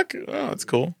the fuck? Oh, that's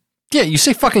cool. Yeah, you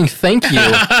say fucking thank you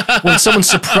when someone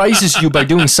surprises you by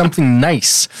doing something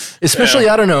nice. Especially,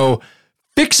 I don't know,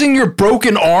 fixing your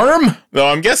broken arm? No,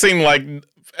 I'm guessing, like,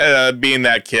 being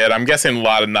that kid, I'm guessing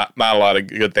not a lot of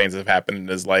good things have happened in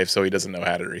his life, so he doesn't know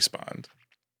how to respond.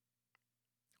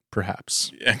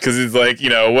 Perhaps. Yeah, because it's like, you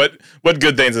know, what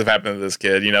good things have happened to this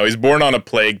kid? You know, he's born on a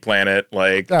plague planet.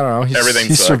 Like, I don't know. Everything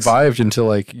he sucks. survived until,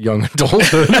 like, young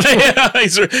adulthood. Yeah,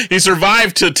 he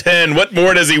survived to 10. What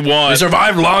more does he want? He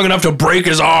survived long enough to break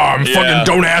his arm. Yeah. Fucking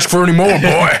don't ask for any more,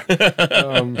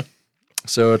 boy.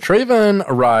 So Trayvon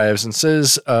arrives and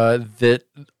says that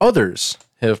others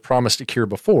have promised a cure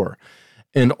before,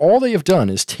 and all they have done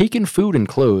is taken food and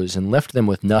clothes and left them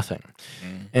with nothing.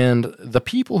 And the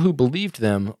people who believed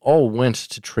them all went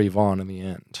to Trayvon in the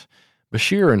end.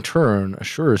 Bashir, in turn,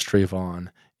 assures Trayvon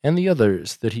and the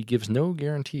others that he gives no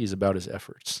guarantees about his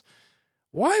efforts.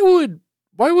 Why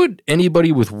would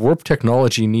anybody with warp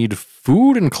technology need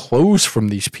food and clothes from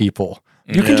these people?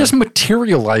 You can just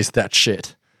materialize that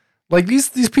shit. Like,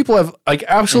 these people have, like,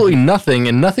 absolutely nothing,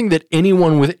 and nothing that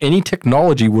anyone with any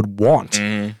technology would want.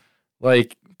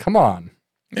 Like, come on.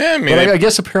 Yeah, I mean... But I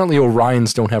guess apparently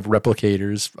Orions don't have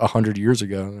replicators 100 years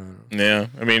ago. Yeah,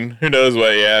 I mean, who knows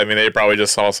what, yeah. I mean, they probably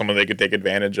just saw someone they could take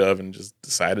advantage of and just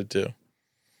decided to.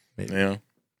 Maybe. Yeah.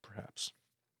 Perhaps.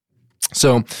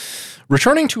 So,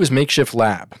 returning to his makeshift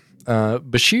lab,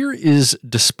 Bashir is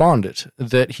despondent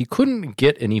that he couldn't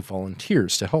get any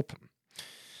volunteers to help him.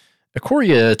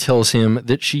 Ikoria tells him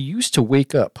that she used to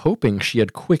wake up hoping she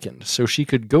had quickened so she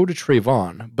could go to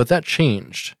Trayvon, but that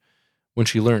changed when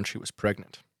she learned she was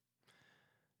pregnant.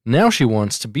 Now she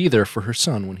wants to be there for her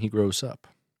son when he grows up.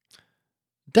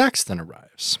 Dax then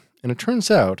arrives, and it turns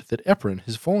out that Eprin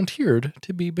has volunteered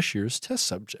to be Bashir's test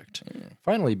subject,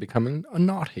 finally becoming a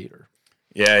not-hater.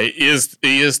 Yeah, he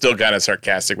is still kind of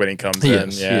sarcastic when he comes in.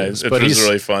 It was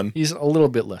really fun. He's a little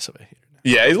bit less of a hater.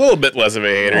 Yeah, he's a little bit less of a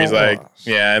hater. He's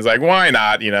like, why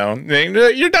not? You know,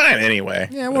 you're dying anyway.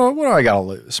 Yeah, well, what do I got to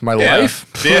lose? My life?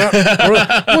 Yeah.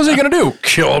 What was he going to do?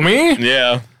 Kill me?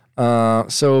 Yeah.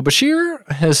 So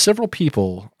Bashir has several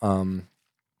people,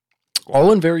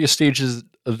 all in various stages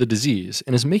of the disease,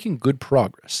 and is making good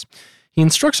progress. He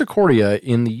instructs Ikoria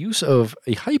in the use of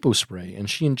a hypo spray, and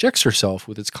she injects herself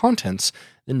with its contents,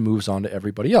 then moves on to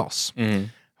everybody else.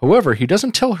 However, he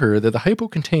doesn't tell her that the hypo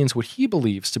contains what he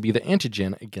believes to be the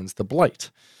antigen against the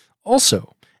blight.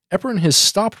 Also, Eprin has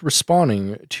stopped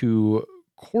responding to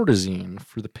cortisone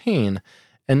for the pain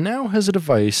and now has a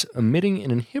device emitting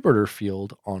an inhibitor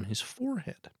field on his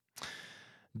forehead.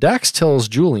 Dax tells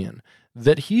Julian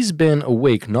that he's been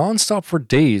awake nonstop for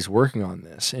days working on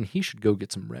this and he should go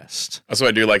get some rest. That's why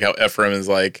I do like how Ephraim is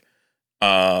like,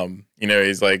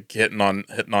 he's like hitting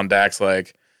on Dax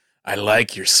like, I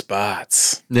like your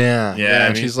spots. Yeah. And I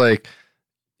mean, she's like,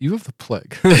 you have the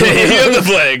plague. You have the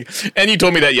plague. And you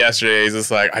told me that yesterday. He's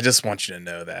just like, I just want you to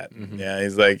know that. Yeah.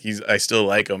 He's like, I still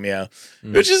like him. Yeah.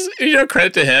 Which is,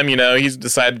 credit to him. He's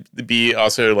decided to be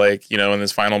also like, in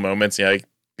his final moments, like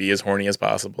be as horny as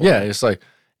possible. Yeah. It's like,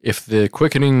 if the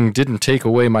quickening didn't take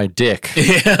away my dick,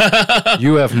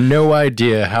 you have no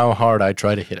idea how hard I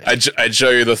try to hit it. I'd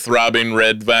show you the throbbing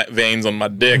red veins on my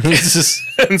dick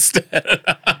instead.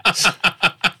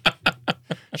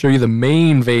 Show you the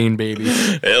main vein, baby.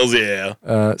 Hells yeah.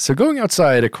 So going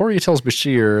outside, Ikoria tells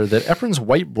Bashir that Eprin's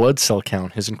white blood cell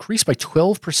count has increased by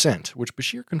 12%, which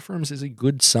Bashir confirms is a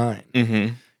good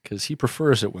sign, because he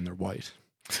prefers it when they're white.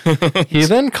 He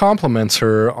then compliments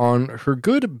her on her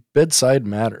good bedside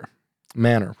manner,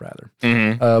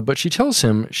 but she tells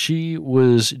him she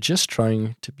was just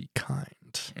trying to be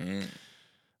kind.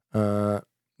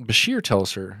 Bashir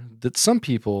tells her that some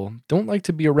people don't like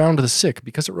to be around the sick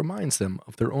because it reminds them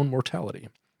of their own mortality,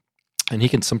 and he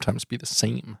can sometimes be the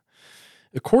same.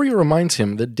 Ikoria reminds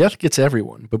him that death gets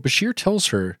everyone, but Bashir tells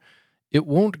her it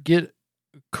won't get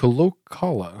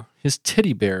Kolokala, his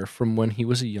teddy bear from when he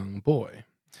was a young boy.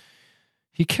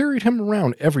 He carried him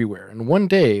around everywhere, and one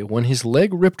day, when his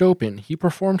leg ripped open, he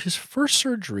performed his first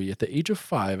surgery at the age of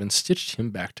 5 and stitched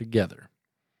him back together.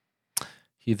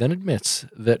 He then admits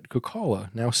that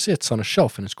Kokala now sits on a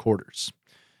shelf in his quarters.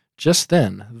 Just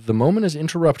then, the moment is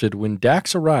interrupted when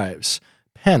Dax arrives,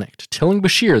 panicked, telling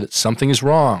Bashir that something is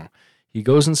wrong, He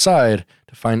goes inside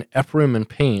to find Ephraim in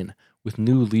pain with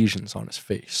new lesions on his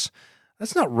face.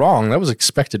 That's not wrong. That was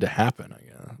expected to happen, I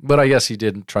guess. But I guess he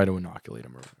did try to inoculate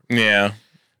him. Yeah.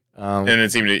 And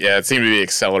it seemed to be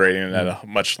accelerating at a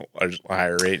much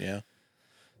higher rate, yeah.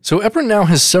 So Ephraim now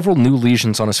has several new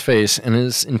lesions on his face and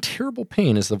is in terrible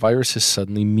pain as the virus has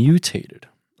suddenly mutated.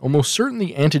 Almost certain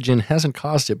the antigen hasn't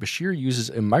caused it, Bashir uses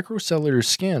a microcellular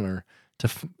scanner to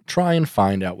try and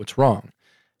find out what's wrong.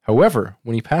 However,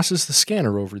 when he passes the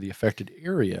scanner over the affected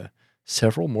area,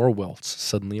 several more welts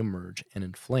suddenly emerge and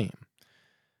inflame.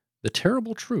 The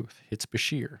terrible truth hits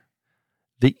Bashir.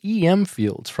 The EM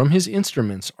fields from his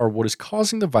instruments are what is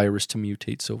causing the virus to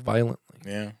mutate so violently.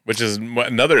 Yeah, which is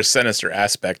another sinister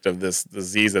aspect of this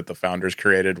disease that the founders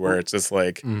created, where it's just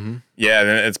like, yeah, and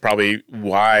it's probably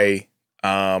why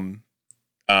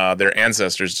their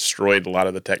ancestors destroyed a lot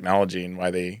of the technology and why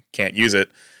they can't use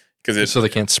it, so they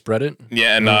can't spread it.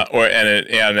 Yeah, and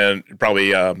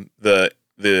probably the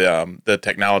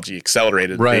technology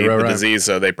accelerated the disease,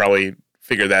 so they probably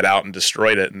figured that out and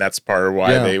destroyed it, and that's part of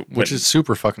why which is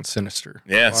super fucking sinister.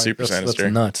 Yeah, super sinister.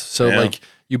 That's nuts. So like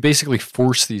you basically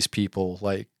force these people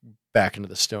like back into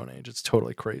the Stone Age. It's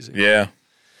totally crazy. Yeah.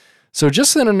 So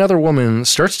just then another woman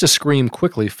starts to scream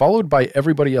quickly, followed by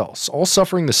everybody else, all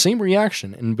suffering the same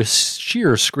reaction, and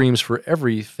Bashir screams for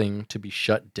everything to be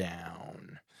shut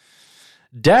down.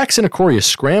 Dax and Ikoria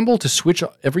scramble to switch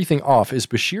everything off as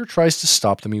Bashir tries to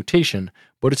stop the mutation,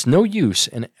 but it's no use,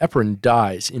 and Ephraim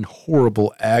dies in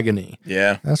horrible agony.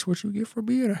 Yeah. That's what you get for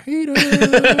being a hater.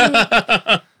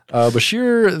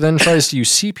 Bashir then tries to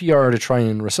use CPR to try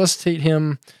and resuscitate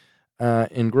him,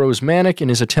 and grows manic in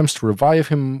his attempts to revive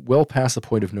him well past the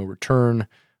point of no return,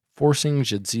 forcing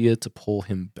Jadzia to pull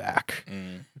him back,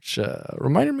 which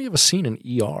reminded me of a scene in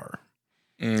ER.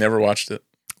 Never watched it.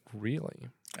 Really?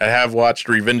 I have watched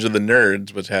Revenge of the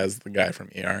Nerds, which has the guy from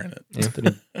ER in it.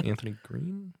 Anthony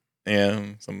Green? Yeah,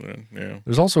 something. Yeah.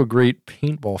 There's also a great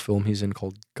paintball film he's in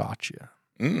called Gotcha.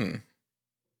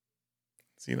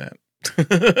 See that?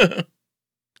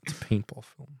 It's a paintball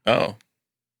film. Oh,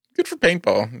 good for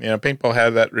paintball. You know, paintball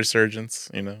had that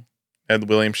resurgence. You know, had the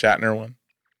William Shatner one.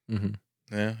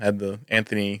 Yeah, had the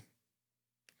Anthony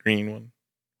Green one,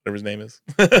 whatever his name is.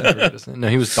 No,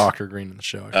 he was Dr. Green in the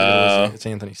show. It's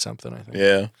Anthony something, I think.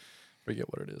 Yeah, forget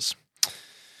what it is.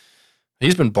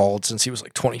 He's been bald since he was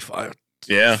like 25.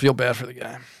 Yeah, I feel bad for the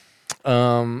guy.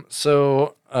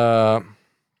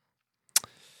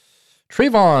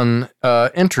 Trayvon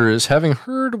enters, having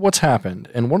heard what's happened,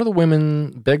 and one of the women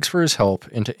begs for his help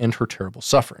and to end her terrible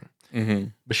suffering.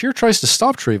 Bashir tries to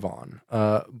stop Trayvon,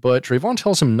 but Trayvon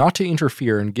tells him not to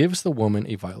interfere and gives the woman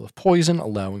a vial of poison,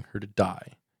 allowing her to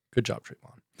die. Good job,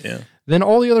 Trayvon. Yeah. Then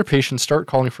all the other patients start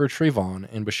calling for Trayvon,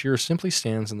 and Bashir simply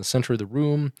stands in the center of the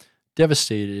room,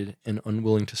 devastated and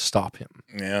unwilling to stop him.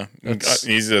 Yeah,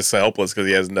 he's just helpless because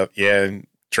he has nothing. Yeah,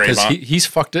 because he's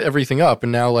fucked everything up,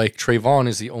 and now like Trayvon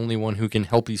is the only one who can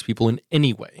help these people in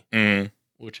any way,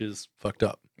 which is fucked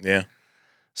up. Yeah.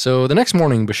 So the next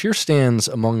morning, Bashir stands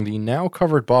among the now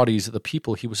covered bodies of the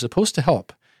people he was supposed to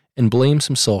help and blames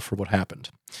himself for what happened.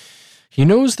 He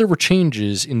knows there were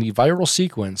changes in the viral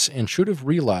sequence and should have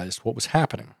realized what was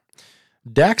happening.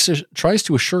 Dax tries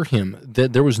to assure him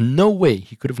that there was no way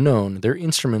he could have known their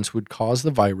instruments would cause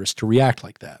the virus to react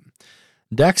like that.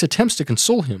 Dax attempts to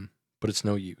console him, but it's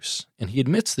no use, and he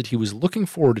admits that he was looking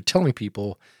forward to telling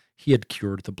people he had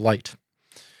cured the blight.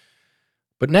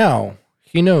 But now,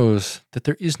 he knows that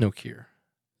there is no cure.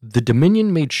 The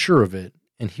Dominion made sure of it,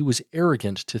 and he was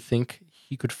arrogant to think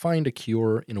he could find a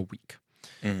cure in a week.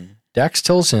 Dax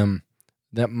tells him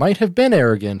that might have been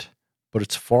arrogant, but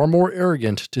it's far more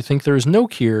arrogant to think there is no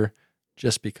cure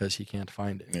just because he can't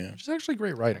find it. Yeah. Which is actually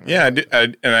great writing. Yeah,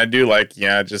 I do like,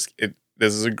 this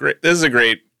is a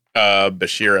great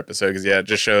Bashir episode because it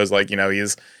just shows like,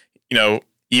 he's,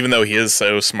 even though he is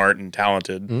so smart and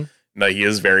talented, he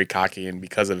is very cocky, and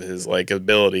because of his like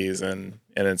abilities and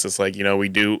it's just like, we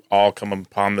do all come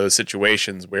upon those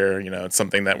situations where, it's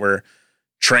something that we're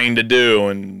trained to do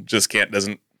and just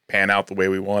doesn't pan out the way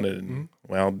we wanted, and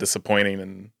disappointing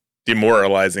and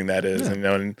demoralizing that is,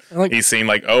 and like, he's seen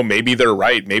like, oh, maybe they're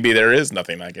right. Maybe there is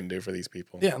nothing I can do for these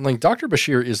people. Yeah. And like Dr.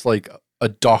 Bashir is like a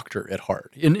doctor at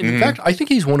heart. In fact, I think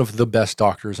he's one of the best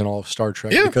doctors in all of Star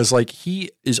Trek because like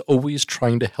he is always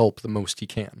trying to help the most he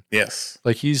can. Yes.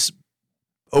 Like he's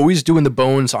always doing the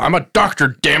bones. I'm a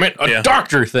doctor, damn it. A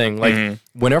doctor thing. Like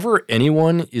whenever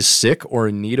anyone is sick or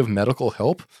in need of medical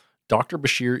help, Dr.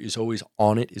 Bashir is always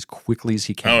on it as quickly as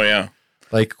he can. Oh yeah.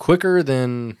 Like quicker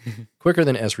than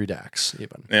Esri Dax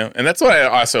even. Yeah, and that's what I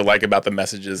also like about the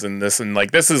messages in this. And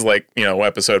like this is like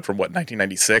episode from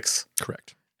 1996.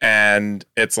 Correct. And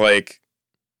it's like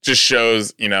just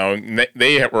shows,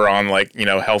 they were on like,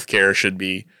 healthcare should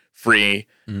be free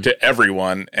to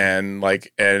everyone, and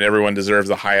everyone deserves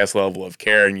the highest level of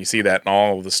care. And you see that in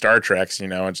all of the Star Treks,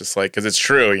 it's just like, because it's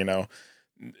true,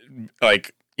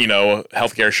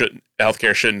 healthcare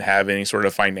shouldn't have any sort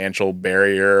of financial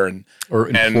barrier or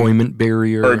employment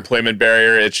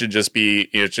barrier. It should just be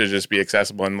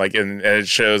accessible, and it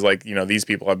shows like, these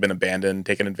people have been abandoned,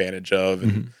 taken advantage of,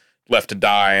 and left to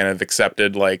die, and have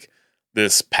accepted like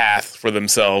this path for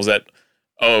themselves that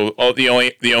the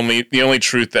only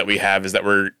truth that we have is that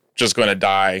we're just going to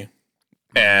die,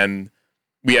 and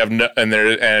we have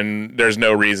there's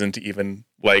no reason to even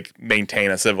like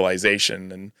maintain a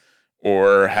civilization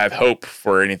or have hope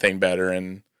for anything better,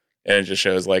 and it just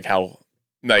shows like how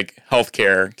like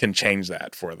healthcare can change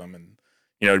that for them, and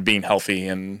being healthy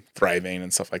and thriving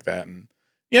and stuff like that. And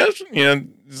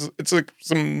it's like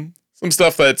some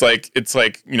stuff that's like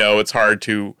it's hard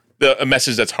to a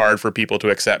message that's hard for people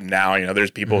to accept now. There's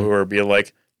people who are being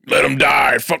like, let them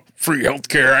die, fuck free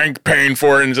healthcare, I ain't paying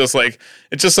for it, and just like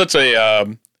it's just such a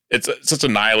it's such a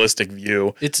nihilistic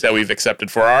view that we've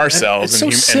accepted for ourselves. It's so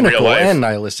cynical in real life. And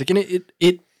nihilistic, and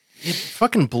it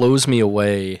fucking blows me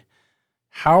away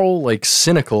how like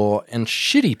cynical and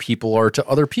shitty people are to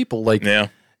other people. Like,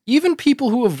 even people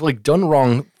who have like done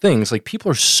wrong things, like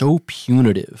people are so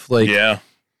punitive. Like,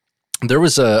 there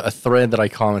was a thread that I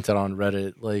commented on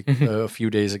Reddit like a few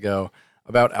days ago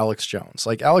about Alex Jones.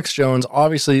 Like, Alex Jones,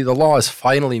 obviously the law is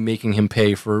finally making him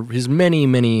pay for his many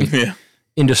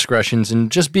indiscretions and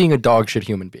just being a dog shit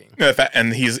human being.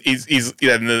 And he's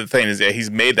the thing is he's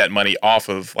made that money off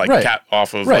of like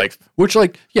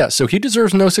so he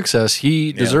deserves no success.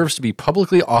 He deserves to be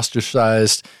publicly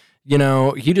ostracized.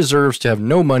 He deserves to have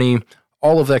no money,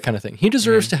 all of that kind of thing. He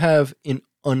deserves to have an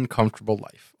uncomfortable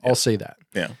life. I'll say that.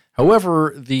 Yeah.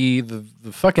 However, the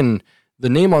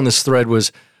name on this thread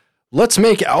was, let's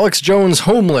make Alex Jones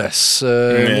homeless.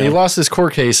 He lost his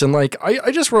court case. And like,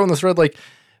 I just wrote in the thread, like,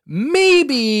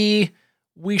 maybe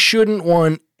we shouldn't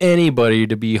want anybody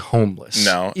to be homeless.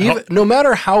 No. No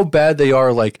matter how bad they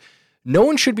are, like, no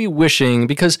one should be wishing,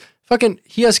 because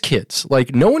he has kids.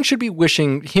 Like, no one should be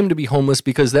wishing him to be homeless,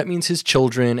 because that means his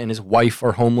children and his wife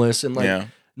are homeless. And like,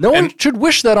 no one should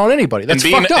wish that on anybody. That's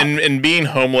fucked up. And being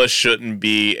homeless shouldn't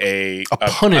be a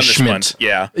punishment.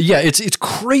 Yeah. Yeah, it's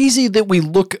crazy that we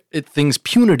look at things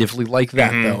punitively like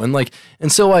that, though.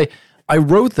 And so I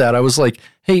wrote that. I was like,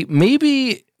 hey,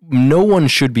 maybe no one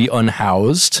should be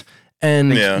unhoused, and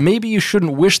maybe you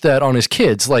shouldn't wish that on his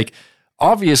kids. Like,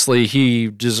 obviously he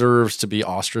deserves to be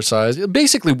ostracized.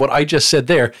 Basically what I just said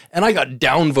there, and I got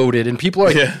downvoted, and people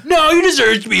are like, no, he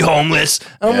deserves to be homeless.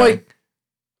 And I'm like,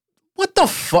 what the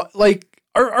fuck? Like,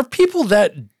 are people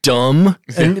that dumb?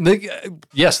 And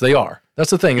yes, they are. That's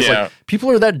the thing. It's like,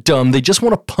 people are that dumb. They just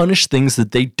want to punish things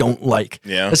that they don't like.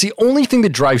 Yeah. That's the only thing that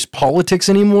drives politics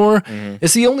anymore.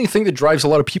 It's the only thing that drives a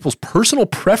lot of people's personal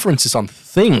preferences on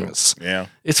things. Yeah.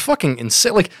 It's fucking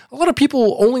insane. Like, a lot of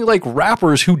people only like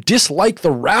rappers who dislike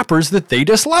the rappers that they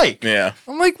dislike. Yeah.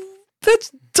 I'm like,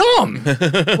 that's dumb.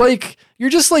 Like, you're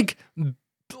just like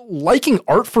liking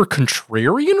art for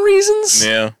contrarian reasons?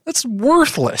 Yeah. That's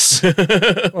worthless.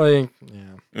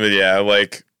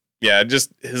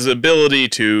 Just his ability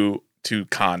to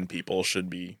con people should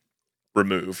be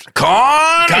removed.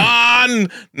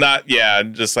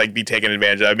 Just like be taken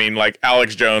advantage of. I mean, like,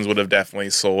 Alex Jones would have definitely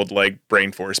sold like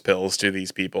brain force pills to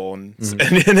these people and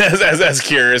as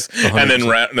cures, 100%.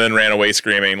 and then ran away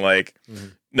screaming like,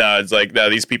 no, it's like, no,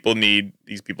 these people need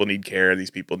care.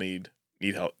 These people need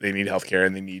help. They need healthcare,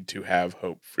 and they need to have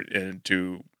hope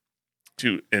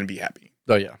and be happy.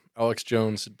 Oh yeah, Alex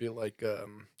Jones would be like,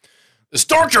 this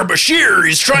Dr. Bashir,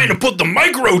 he's trying to put the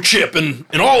microchip in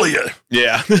all of you.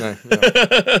 Yeah.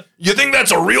 You think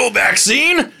that's a real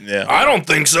vaccine? Yeah. I don't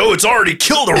think so. It's already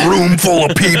killed a room full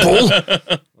of people.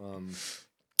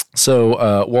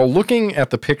 So while looking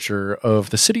at the picture of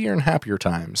the Citier and Happier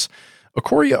Times,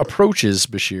 Ikoria approaches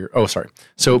Bashir. Oh, sorry.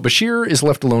 So Bashir is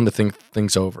left alone to think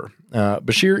things over.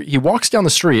 Bashir, he walks down the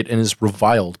street and is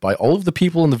reviled by all of the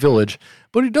people in the village,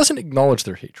 but he doesn't acknowledge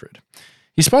their hatred.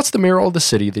 He spots the mural of the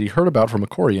city that he heard about from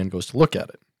Ikoria and goes to look at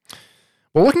it.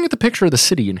 While looking at the picture of the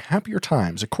city in Happier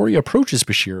Times, Ikoria approaches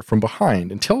Bashir from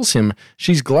behind and tells him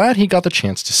she's glad he got the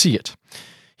chance to see it.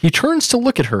 He turns to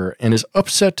look at her and is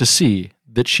upset to see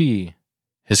that she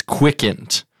has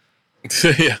quickened.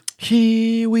 Yeah.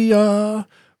 Here we are,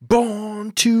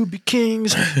 born to be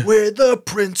kings, we're the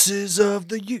princes of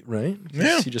the youth. Right?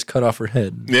 Yeah. He just cut off her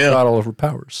head. Yeah. Got all of her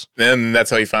powers. And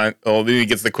that's how then he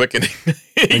gets the quickening.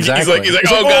 Exactly. He's like,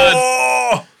 oh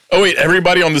God. Oh wait,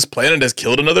 everybody on this planet has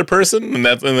killed another person, and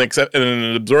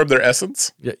absorbed their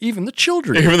essence. Yeah, even the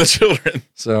children. Even the children.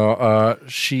 So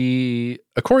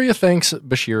Ikoria thanks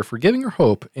Bashir for giving her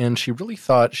hope, and she really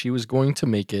thought she was going to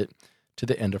make it to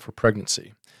the end of her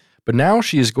pregnancy. But now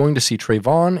she is going to see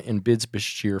Trayvon and bids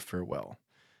Bashir farewell.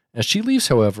 As she leaves,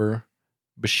 however,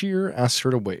 Bashir asks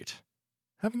her to wait,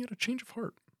 having had a change of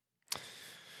heart.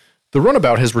 The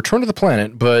runabout has returned to the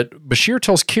planet, but Bashir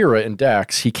tells Kira and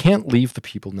Dax he can't leave the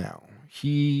people now.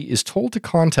 He is told to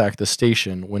contact the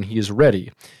station when he is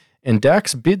ready, and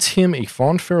Dax bids him a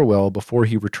fond farewell before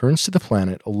he returns to the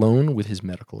planet alone with his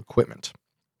medical equipment.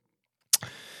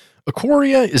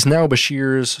 Ikoria is now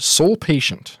Bashir's sole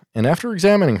patient, and after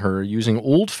examining her using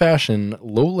old-fashioned,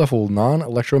 low-level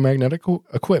non-electromagnetic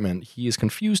equipment, he is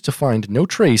confused to find no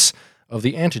trace of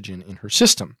the antigen in her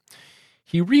system.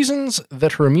 He reasons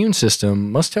that her immune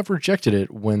system must have rejected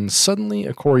it when suddenly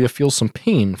Ikoria feels some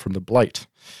pain from the blight.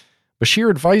 Bashir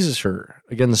advises her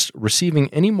against receiving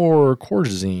any more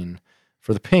cortisone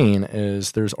for the pain,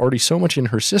 as there's already so much in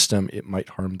her system it might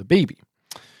harm the baby.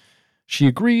 She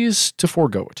agrees to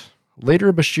forego it.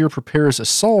 Later, Bashir prepares a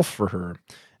solve for her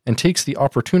and takes the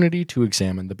opportunity to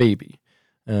examine the baby.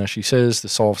 She says the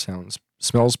solve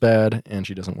smells bad and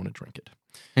she doesn't want to drink it.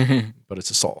 But it's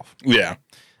a solve. Yeah.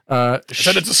 I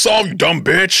said it's a solve, you dumb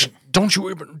bitch. Don't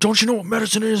you know what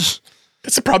medicine is?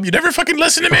 That's the problem. You never fucking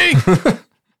listen to me.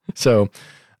 So,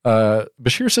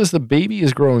 Bashir says the baby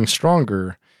is growing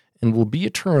stronger and will be a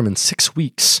term in 6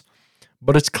 weeks.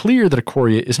 But it's clear that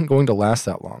Ikoria isn't going to last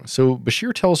that long. So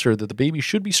Bashir tells her that the baby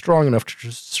should be strong enough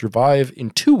to survive in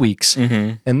 2 weeks,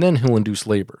 and then he'll induce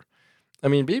labor. I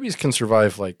mean, babies can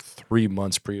survive like 3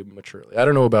 months prematurely. I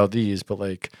don't know about these, but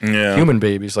human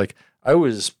babies, I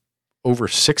was over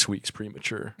 6 weeks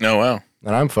premature. Oh, wow.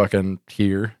 And I'm fucking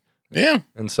here. Yeah.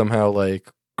 And somehow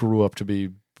grew up to be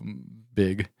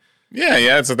big. Yeah,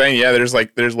 that's the thing. Yeah, there's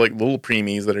little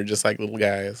preemies that are just like little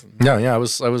guys. Yeah, I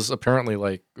was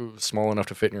apparently small enough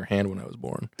to fit in your hand when I was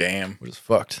born. Damn. Which is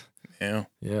fucked. Yeah.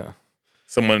 Yeah.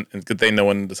 Good thing no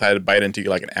one decided to bite into you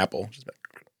like an apple.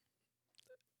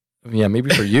 Yeah, maybe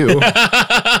for you.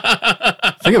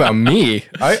 Think about me.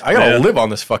 I gotta live on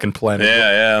this fucking planet.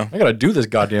 Yeah. I gotta do this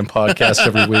goddamn podcast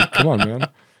every week. Come on, man.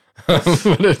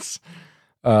 But it's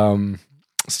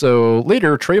so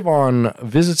later Trayvon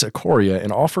visits Ikoria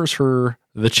and offers her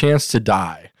the chance to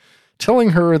die,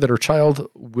 telling her that her child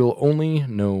will only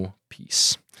know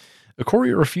peace.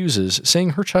 Ikoria refuses,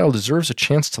 saying her child deserves a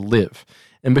chance to live,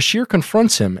 and Bashir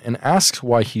confronts him and asks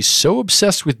why he's so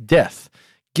obsessed with death,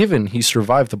 given he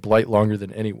survived the blight longer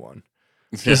than anyone.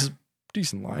 This is a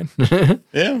decent line.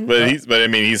 Yeah, but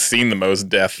he's seen the most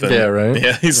death. Yeah, right.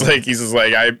 Yeah, he's just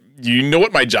like, you know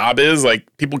what my job is? Like,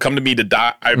 people come to me to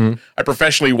die. I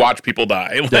professionally watch people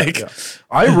die.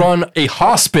 I run a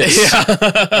hospice.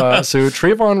 So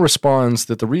Trayvon responds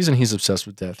that the reason he's obsessed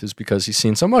with death is because he's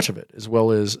seen so much of it, as well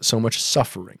as so much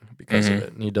suffering because of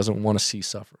it, and he doesn't want to see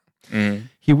suffering.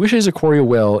 He wishes Ikoria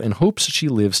well and hopes she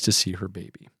lives to see her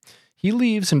baby. He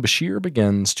leaves, and Bashir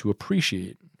begins to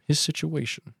appreciate his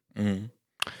situation.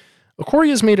 Ikoria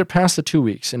has made it past the 2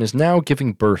 weeks and is now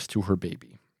giving birth to her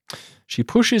baby. She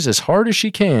pushes as hard as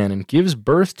she can and gives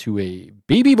birth to a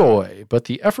baby boy, but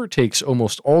the effort takes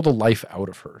almost all the life out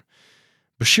of her.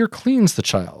 Bashir cleans the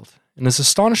child and is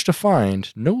astonished to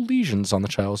find no lesions on the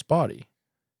child's body.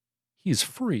 He is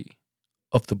free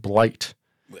of the blight.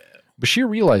 Bashir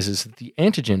realizes that the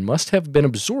antigen must have been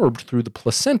absorbed through the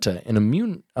placenta and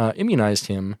immunized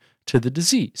him to the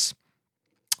disease.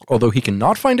 Although he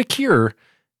cannot find a cure,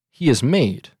 he has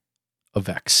made a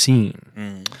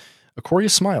vaccine. Ikoria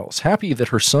smiles, happy that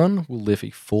her son will live a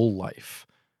full life.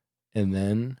 And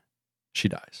then she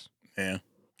dies. Yeah.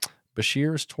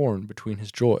 Bashir is torn between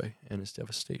his joy and his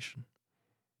devastation.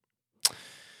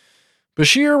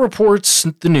 Bashir reports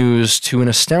the news to an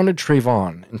astounded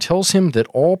Trayvon and tells him that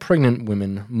all pregnant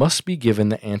women must be given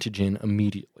the antigen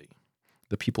immediately.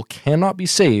 The people cannot be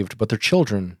saved, but their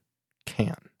children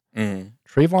can.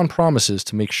 Trayvon promises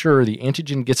to make sure the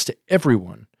antigen gets to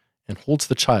everyone and holds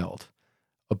the child,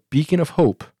 a beacon of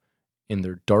hope in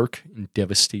their dark and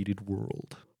devastated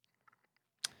world.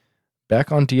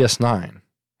 Back on DS9,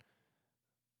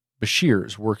 Bashir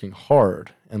is working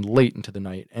hard and late into the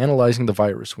night analyzing the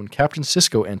virus when Captain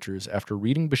Sisko enters after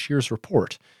reading Bashir's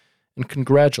report and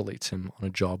congratulates him on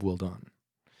a job well done.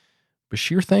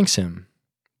 Bashir thanks him,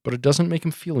 but it doesn't make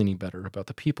him feel any better about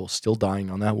the people still dying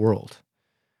on that world.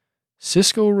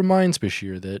 Sisko reminds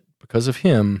Bashir that, because of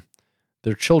him,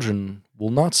 their children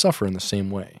will not suffer in the same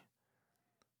way.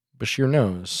 Bashir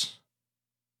knows,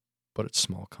 but it's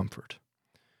small comfort.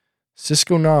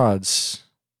 Sisko nods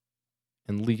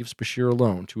and leaves Bashir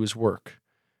alone to his work.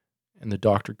 And the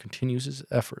doctor continues his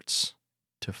efforts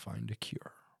to find a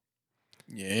cure.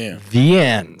 Yeah. The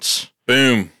end.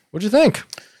 Boom. What'd you think?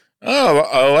 Oh,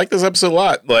 I like this episode a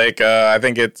lot. Like, I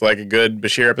think it's like a good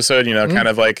Bashir episode, kind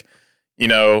of like,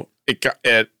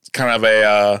 it's kind of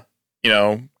a,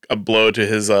 a blow to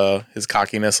his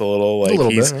cockiness a little. Like,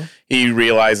 bit, he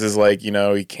realizes, like,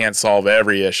 he can't solve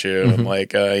every issue. And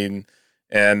like, he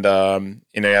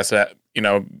has to,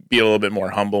 be a little bit more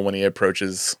humble when he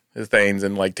approaches his things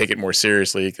and like take it more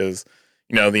seriously. Because,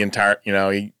 the entire,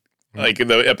 like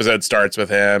the episode starts with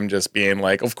him just being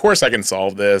like, of course I can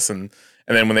solve this. And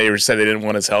then when they said they didn't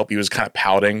want his help, he was kind of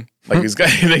pouting. Like he was,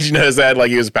 did you notice that?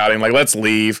 Like he was pouting, like, let's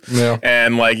leave. Yeah.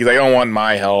 And like, he's like, I don't want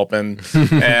my help. And,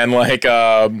 and like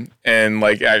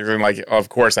acting like, of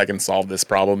course I can solve this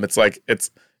problem. It's like, it's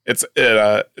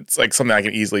like something I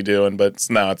can easily do. But it's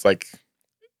like,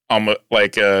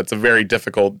 it's a very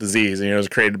difficult disease. And, it was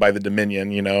created by the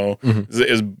Dominion,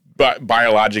 it was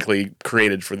biologically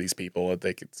created for these people. I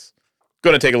think it's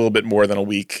going to take a little bit more than a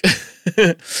week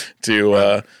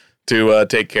to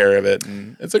take care of it.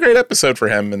 And it's a great episode for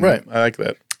him. And I like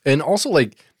that. And also,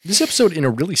 like, this episode in a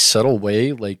really subtle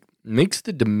way, like, makes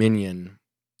the Dominion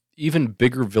even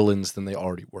bigger villains than they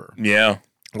already were. Yeah.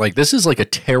 Like, this is like a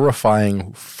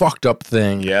terrifying, fucked up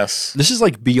thing. Yes. This is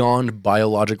like beyond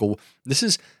biological. This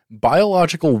is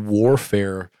biological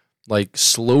warfare, like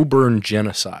slow burn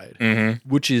genocide,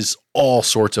 which is all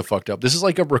sorts of fucked up. This is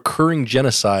like a recurring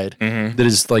genocide that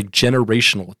is like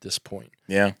generational at this point.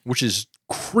 Yeah. Which is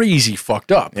crazy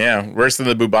fucked up. Yeah. Worse than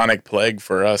the bubonic plague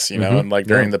for us, and like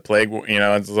during the plague,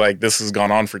 it's like this has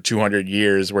gone on for 200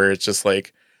 years where it's just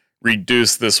like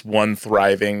reduced this one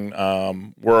thriving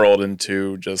world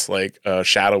into just like a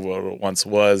shadow of what it once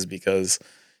was because,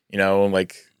 all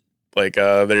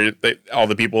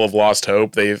the people have lost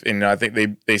hope. I think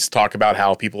they talk about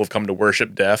how people have come to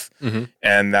worship death,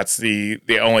 and that's the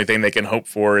only thing they can hope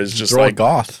for is just they're like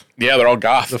all goth. Yeah, they're all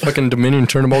goth. The fucking Dominion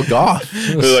turned them all goth.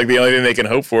 Like the only thing they can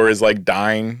hope for is like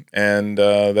dying, and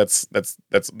that's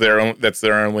their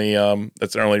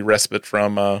only respite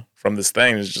from this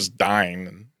thing is just dying.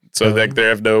 And so like they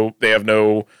have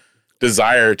no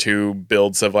desire to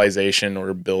build civilization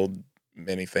or build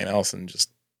anything else, and just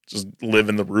live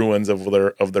in the ruins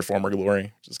of their former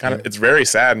glory. Just kind of, it's very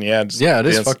sad. And it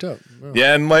is fucked up.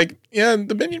 Yeah. And like, the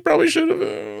Dominion probably should have,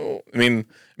 I mean,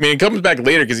 it comes back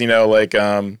later because,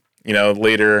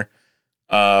 later,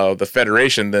 the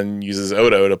Federation then uses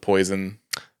Odo to poison.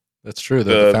 That's true.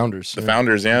 The founders. The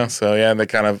founders. Yeah. So and they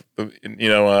kind of,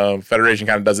 Federation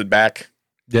kind of does it back.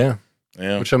 Yeah.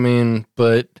 Yeah. Which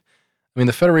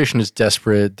the Federation is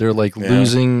desperate. They're like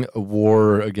losing a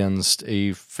war against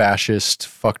a fascist,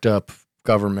 fucked up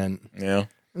government. Yeah.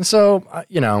 And so,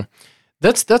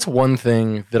 that's one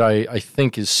thing that I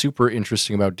think is super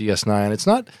interesting about DS9. It's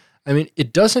not,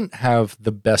 it doesn't have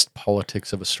the best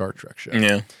politics of a Star Trek show.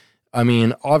 Yeah.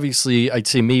 Obviously, I'd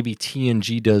say maybe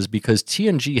TNG does because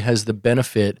TNG has the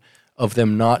benefit of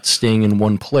them not staying in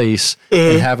one place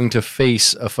and having to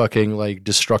face a fucking like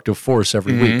destructive force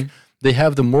every week. They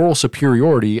have the moral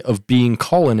superiority of being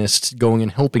colonists going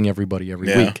and helping everybody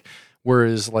every week.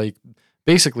 Whereas like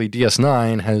basically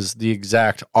DS9 has the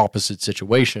exact opposite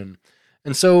situation.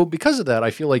 And so because of that, I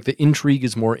feel like the intrigue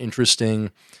is more interesting.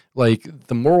 Like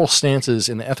the moral stances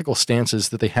and the ethical stances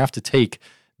that they have to take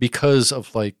because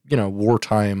of like,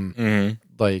 wartime,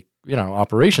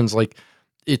 operations, like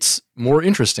it's more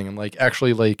interesting. And like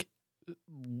actually like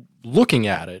looking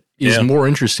at it is more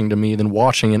interesting to me than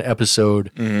watching an episode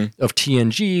of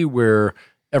TNG where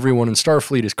everyone in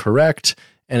Starfleet is correct,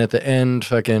 and at the end,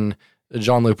 fucking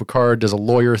Jean-Luc Picard does a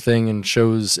lawyer thing and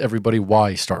shows everybody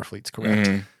why Starfleet's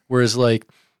correct. Whereas like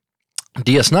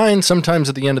DS9, sometimes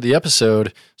at the end of the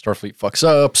episode, Starfleet fucks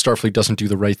up, Starfleet doesn't do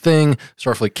the right thing,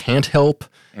 Starfleet can't help,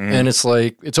 and it's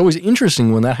like it's always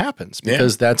interesting when that happens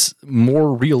because that's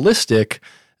more realistic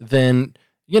than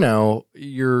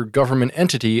your government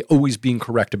entity always being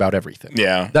correct about everything.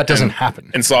 Yeah. That doesn't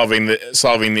happen. And solving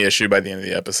the issue by the end of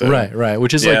the episode. Right.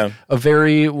 Which is like a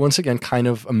very, once again, kind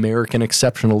of American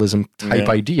exceptionalism type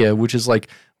idea, which is like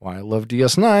why I love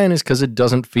DS9 is because it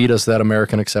doesn't feed us that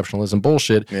American exceptionalism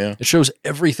bullshit. Yeah. It shows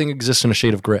everything exists in a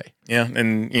shade of gray. Yeah.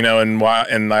 And,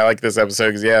 and I like this episode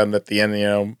because, and at the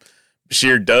end,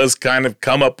 Bashir does kind of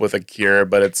come up with a cure,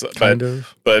 but it's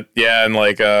but and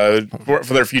like for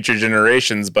their future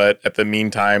generations. But at the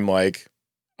meantime, like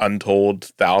untold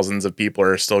thousands of people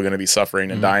are still going to be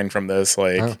suffering and dying from this.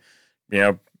 Like,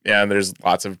 and there's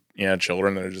lots of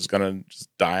children that are just going to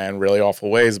die in really awful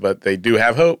ways, but they do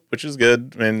have hope, which is good.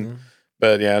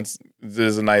 But it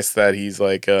is nice that he's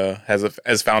like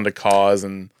has found a cause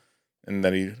and and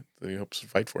that he hopes to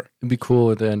fight for. It'd be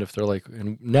cool at the end if they're like,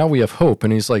 and now we have hope.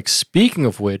 And he's like, speaking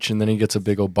of which, and then he gets a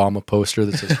big Obama poster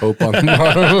that says hope on the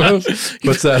bottom.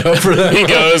 Puts that up for them. He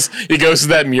goes to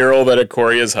that mural that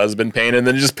Aquaria's husband painted, and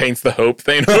then just paints the hope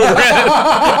thing over it.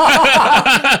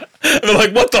 And they're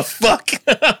like, what the fuck?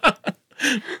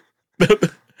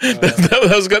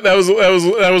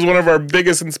 That was one of our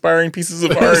biggest inspiring pieces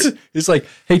of art. It's like,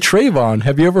 hey, Trayvon,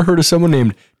 have you ever heard of someone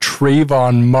named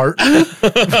Trayvon Martin?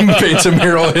 Paints a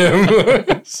mural of him.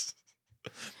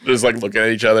 Just like looking at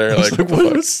each other, like,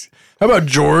 how about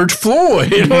George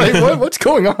Floyd? Like, what's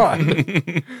going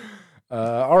on?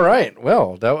 All right.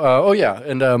 Well,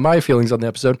 and my feelings on the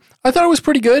episode. I thought it was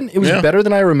pretty good. It was better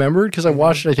than I remembered because I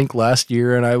watched it, I think, last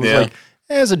year, and I was like,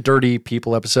 it's a dirty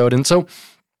people episode. And so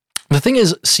the thing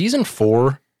is, season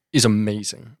 4 is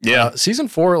amazing. Yeah. Season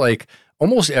 4, like,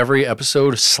 almost every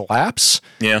episode slaps.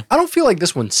 Yeah. I don't feel like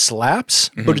this one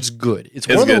slaps, but it's good. It's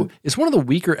one of the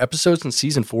weaker episodes in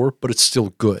season 4, but it's still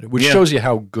good, which shows you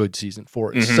how good season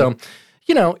 4 is. So,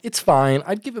 it's fine.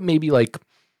 I'd give it maybe like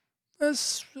a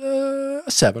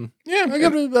 7. Yeah. I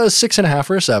give it a 6.5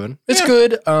 or a 7. It's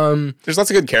good. There's lots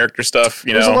of good character stuff.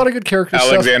 There's a lot of good character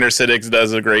stuff. Alexander Siddig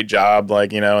does a great job.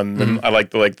 Like, and then I like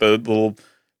the little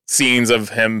scenes of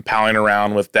him palling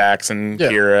around with Dax and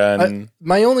Kira. And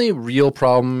my only real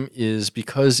problem is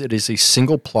because it is a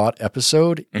single plot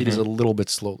episode, it is a little bit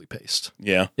slowly paced.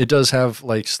 Yeah. It does have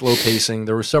like slow pacing.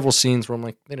 There were several scenes where I'm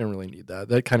like, they didn't really need that.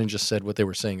 That kind of just said what they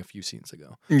were saying a few scenes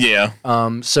ago. Yeah.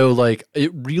 So like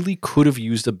it really could have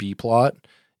used a B plot.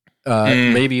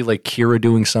 Maybe like Kira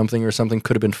doing something or something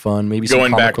could have been fun. Maybe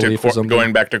going back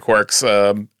to Quark's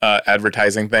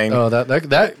advertising thing. Oh,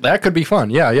 that could be fun.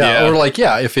 Yeah. Or like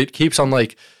if it keeps on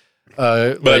like,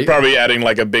 but probably adding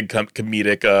like a big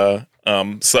comedic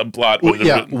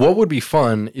subplot. What would be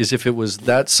fun is if it was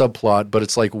that subplot, but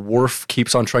it's like Worf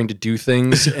keeps on trying to do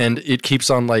things, and it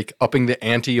keeps on like upping the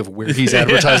ante of where he's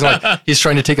advertising. Like he's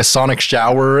trying to take a sonic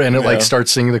shower, and it like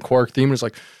starts singing the Quark theme. And it's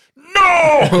like,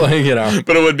 no,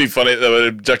 But it would be funny that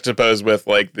would juxtapose with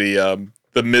like the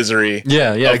misery, of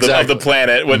the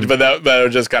planet. But that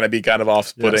would just kind of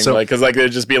off-putting, because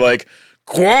it'd just be like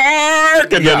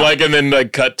Quark, and then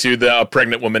cut to the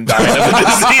pregnant woman dying of the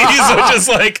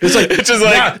disease, which is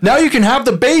like now you can have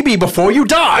the baby before you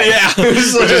die. Yeah, which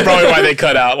is probably why they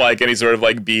cut out like any sort of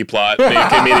like B plot,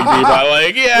 comedic B plot.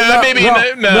 Like,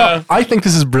 no. I think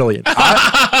this is brilliant.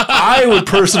 I would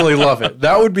personally love it.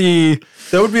 That would be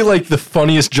like the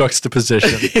funniest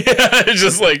juxtaposition. It's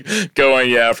just like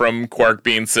going from Quark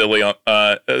being silly,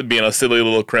 being a silly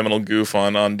little criminal goof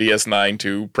on DS9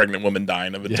 to pregnant woman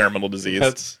dying of a terminal disease.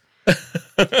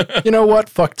 You know what?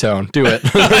 Fuck Tone. Do it.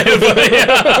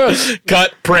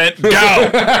 Cut, print,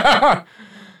 go.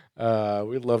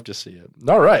 We'd love to see it.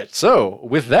 All right. So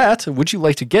with that, would you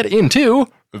like to get into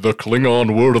the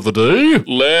Klingon word of the day?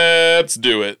 Let's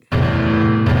do it.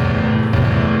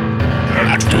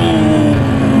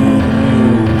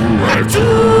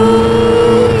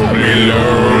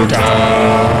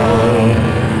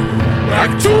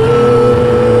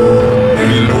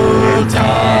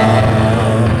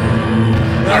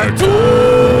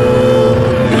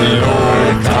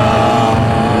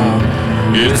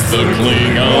 It's the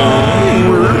Klingon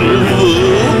word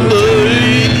of the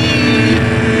day.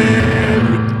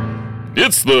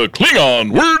 It's the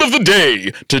Klingon word of the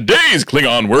day. Today's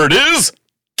Klingon word is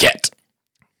get.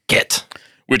 Get.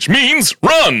 Which means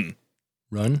run.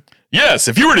 Run? Yes,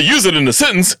 if you were to use it in a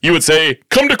sentence, you would say,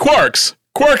 come to Quark's.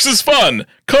 Quark's is fun.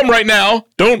 Come right now.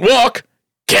 Don't walk.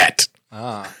 Get.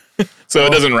 So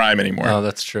it doesn't rhyme anymore. Oh,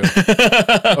 that's true.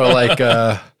 Or like,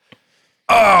 oh,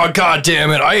 God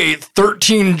damn it. I ate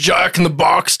 13 Jack in the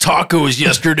Box tacos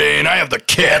yesterday, and I have the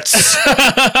kets.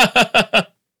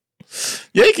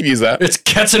 Yeah, you can use that. It's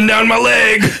ketzing down my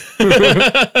leg.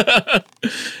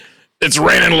 It's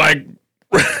raining like...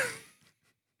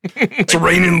 It's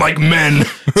raining like men.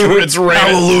 It's raining.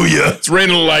 Hallelujah. It's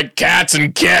raining like cats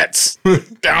and cats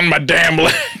down my damn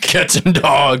leg. Cats and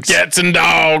dogs. Cats and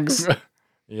dogs.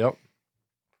 Yep.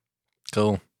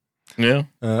 Cool. Yeah.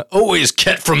 Always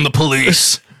cat from the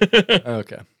police.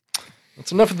 Okay.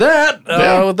 That's enough of that.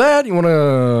 With that, you want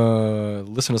to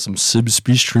listen to some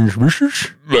subspace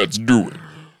transmissions? Let's do it.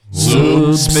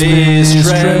 Subspace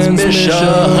transmissions.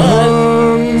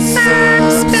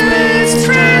 Subspace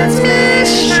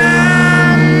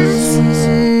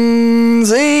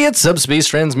transmissions. Hey, it's Subspace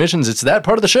Transmissions. It's that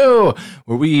part of the show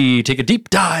where we take a deep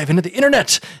dive into the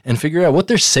internet and figure out what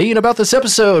they're saying about this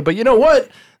episode. But you know what?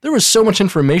 There was so much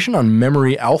information on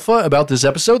Memory Alpha about this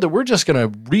episode that we're just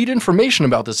going to read information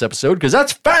about this episode because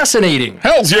that's fascinating.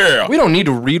 Hells yeah! We don't need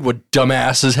to read what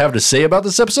dumbasses have to say about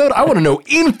this episode. I want to know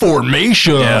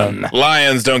information. Yeah.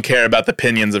 Lions don't care about the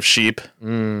opinions of sheep.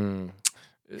 Isn't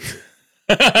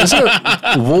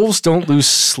it, wolves don't lose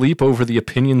sleep over the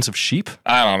opinions of sheep?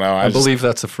 I don't know. I believe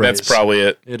that's the phrase. That's probably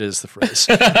it. It is the phrase.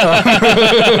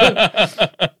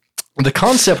 The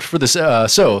concept for this,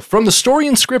 so from the story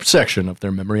and script section of their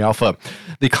Memory Alpha,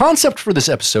 the concept for this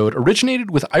episode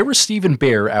originated with Ira Steven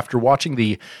Behr after watching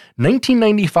the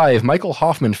 1995 Michael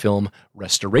Hoffman film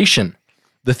Restoration.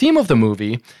 The theme of the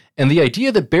movie, and the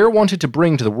idea that Behr wanted to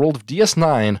bring to the world of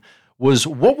DS9, was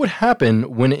what would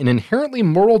happen when an inherently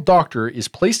moral doctor is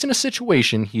placed in a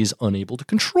situation he is unable to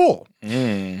control.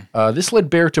 This led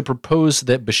Behr to propose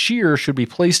that Bashir should be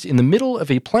placed in the middle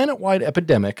of a planet-wide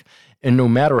epidemic, and no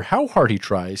matter how hard he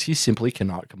tries, he simply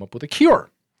cannot come up with a cure.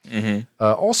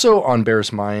 Also on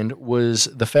Behr's mind was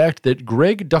the fact that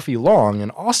Greg Duffy Long,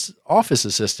 an office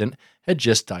assistant, had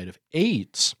just died of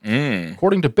AIDS.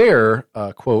 According to Behr,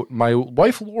 quote, "My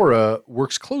wife Laura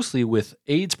works closely with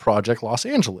AIDS Project Los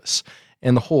Angeles,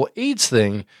 and the whole AIDS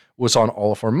thing was on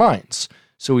all of our minds.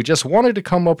 So we just wanted to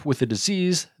come up with a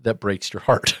disease that breaks your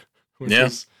heart." Yeah.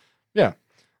 Yeah.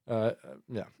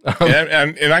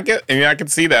 And I can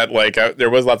see that. Like,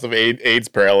 there was lots of AIDS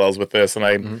parallels with this, and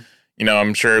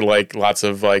I'm sure like lots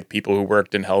of like people who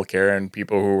worked in healthcare and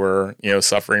people who were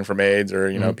suffering from AIDS,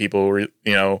 or people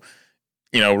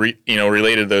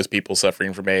related to those people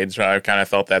suffering from AIDS. I kind of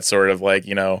felt that sort of like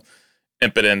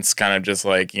impotence, kind of just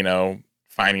like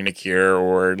finding a cure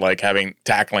or like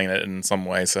tackling it in some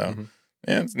way. So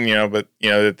but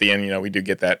at the end we do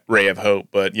get that ray of hope.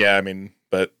 But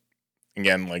but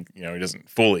again, like he doesn't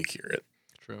fully cure it.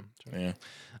 True. Yeah.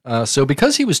 So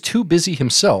because he was too busy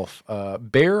himself,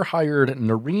 Behr hired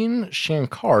Nareen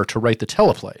Shankar to write the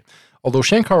teleplay, although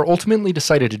Shankar ultimately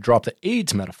decided to drop the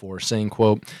AIDS metaphor, saying,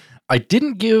 quote, "I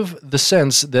didn't give the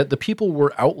sense that the people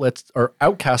were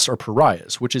outcasts or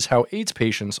pariahs, which is how AIDS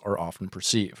patients are often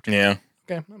perceived." Yeah.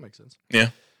 Okay, that makes sense.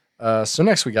 Yeah. So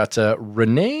next we got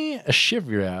Renee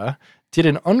Ashivria did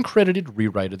an uncredited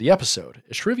rewrite of the episode.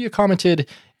 Ashrivia commented,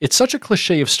 "It's such a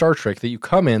cliche of Star Trek that you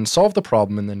come in, solve the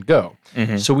problem, and then go.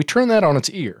 So we turn that on its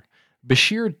ear.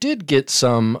 Bashir did get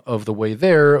some of the way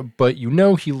there, but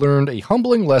he learned a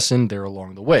humbling lesson there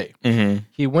along the way.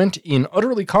 He went in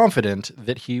utterly confident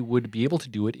that he would be able to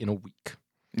do it in a week."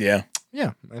 Yeah.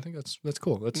 Yeah, I think that's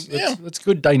cool. That's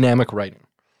good dynamic writing.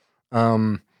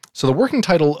 So the working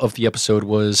title of the episode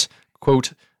was,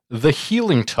 quote, "The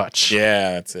Healing Touch."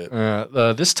 Yeah, that's it.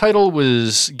 This title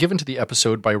was given to the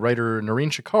episode by writer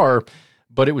Nareen Shankar,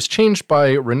 but it was changed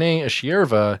by Renee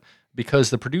Ashierva because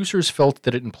the producers felt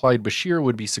that it implied Bashir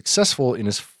would be successful in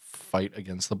his fight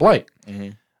against the Blight.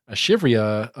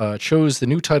 Ashivria chose the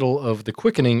new title of The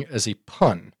Quickening as a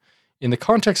pun. In the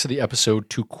context of the episode,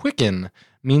 to quicken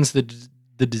means that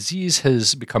the disease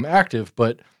has become active,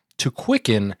 but to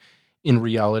quicken in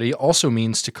reality also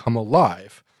means to come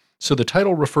alive. So the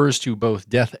title refers to both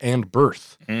death and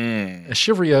birth.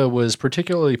 Ashivria was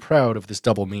particularly proud of this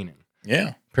double meaning.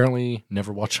 Yeah. Apparently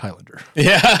never watched Highlander.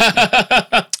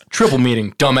 Yeah. Triple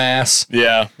meaning, dumbass.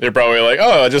 Yeah. They're probably like,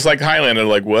 oh, just like Highlander.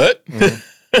 Like, what?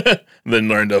 Then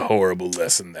learned a horrible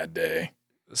lesson that day.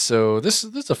 So this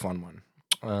is a fun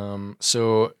one.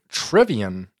 So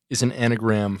Trevian is an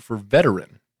anagram for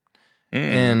veteran.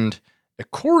 And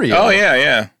Ikoria. Oh,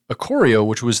 yeah. Ikoria,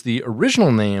 which was the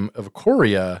original name of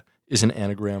Ikoria, is an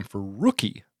anagram for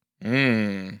rookie.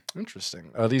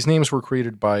 Interesting. These names were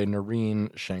created by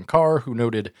Nareen Shankar, who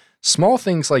noted, "Small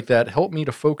things like that help me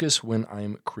to focus when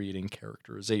I'm creating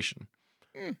characterization."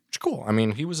 Which is cool. I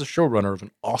mean, he was a showrunner of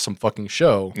an awesome fucking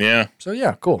show. Yeah. So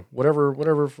yeah, cool.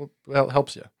 Whatever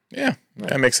helps you. Yeah.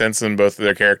 That makes sense in both of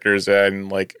their characters.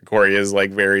 And like Ikoria is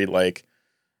like very like,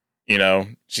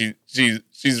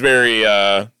 she's very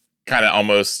kind of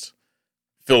almost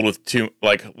filled with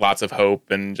lots of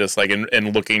hope and just like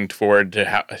and looking forward to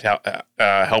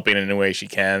helping in any way she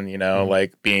can,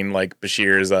 like being like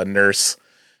Bashir's nurse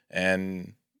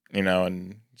and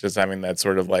and just having that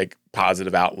sort of like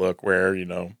positive outlook where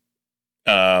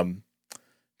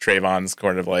Trayvon's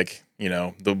kind of like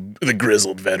the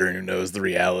grizzled veteran who knows the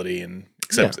reality and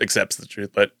accepts the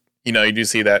truth, but you do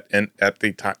see that at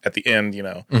the end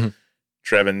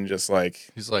Trevin just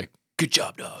like he's like, Good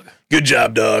job, dog. Good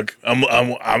job, dog.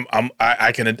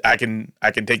 I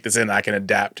can take this in. I can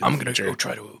adapt. To I'm the gonna future. go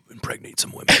try to impregnate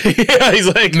some women. Yeah, he's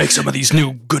like, Make some of these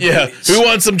new good babies. Who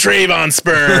wants some Trayvon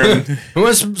sperm? Who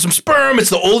wants some sperm? It's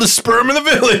the oldest sperm in the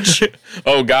village.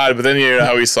 Oh God! But then you know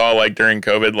how we saw like during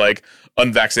COVID, like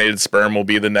unvaccinated sperm will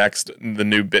be the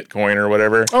new Bitcoin or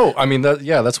whatever. Oh, I mean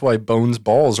that's why Bones'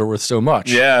 balls are worth so much.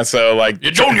 Yeah, so like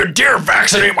You don't dare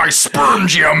vaccinate my sperm,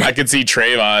 Jim. I could see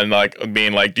Trayvon like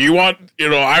being like, "Do you want?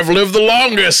 I've lived the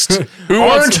longest. Who Our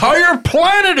wants? entire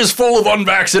planet is full of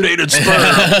unvaccinated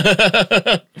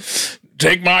sperm.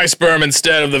 Take my sperm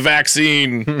instead of the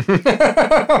vaccine."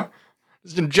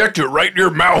 Just inject it right in your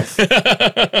mouth.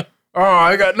 Oh,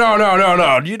 I got no.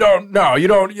 You don't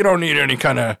need any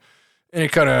kind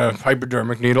of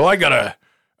hypodermic needle. I got a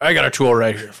tool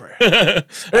right here for you.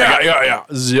 Yeah.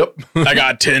 Zip. I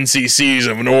got 10 cc's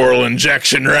of an oral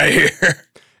injection right here.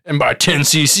 And by 10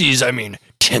 cc's, I mean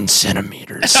 10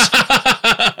 centimeters.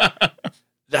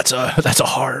 That's a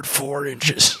hard 4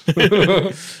 inches.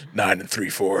 9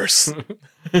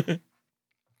 3/4.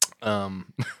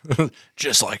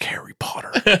 Just like Harry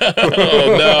Potter.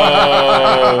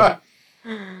 Oh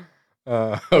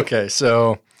no. Okay,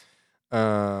 so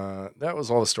that was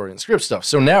all the story and script stuff.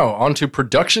 So now on to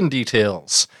production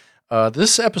details.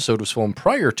 This episode was filmed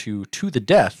prior to the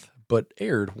Death, but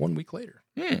aired 1 week later.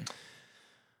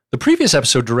 The previous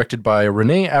episode, directed by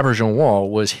Renee Auberjonois,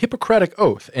 was Hippocratic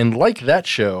Oath, and like that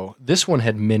show, this one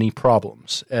had many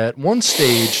problems. At one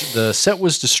stage, the set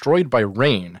was destroyed by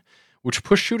rain, which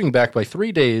pushed shooting back by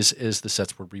 3 days as the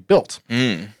sets were rebuilt.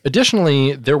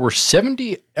 Additionally, there were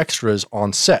 70 extras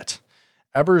on set.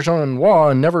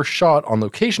 Auberjonois never shot on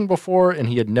location before, and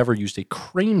he had never used a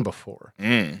crane before.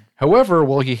 However,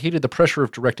 while he hated the pressure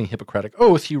of directing Hippocratic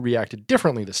Oath, he reacted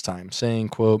differently this time, saying,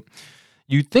 quote,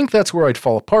 "You'd think that's where I'd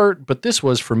fall apart, but this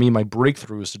was, for me, my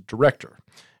breakthrough as a director.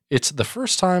 It's the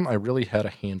first time I really had a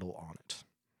handle on it."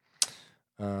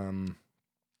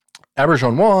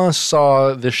 Auberjonois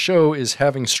saw this show as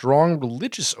having strong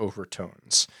religious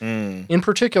overtones. In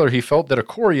particular, he felt that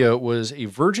Ikoria was a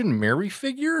Virgin Mary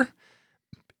figure,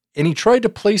 and he tried to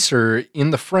place her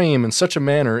in the frame in such a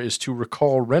manner as to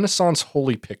recall Renaissance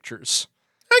holy pictures.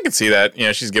 I can see that.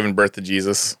 She's given birth to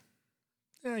Jesus.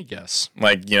 I guess.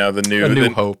 Like, the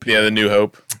new hope. Yeah, the new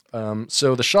hope.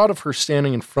 So the shot of her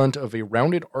standing in front of a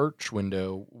rounded arch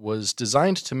window was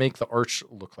designed to make the arch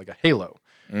look like a halo.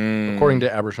 According to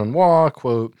Auberjonois,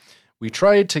 quote, "We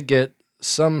tried to get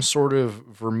some sort of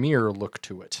Vermeer look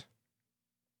to it."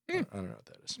 I don't know what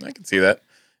that is. I can see that.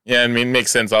 Yeah, I mean, it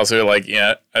makes sense also, like,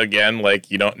 again, like,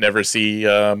 you don't never see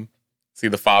the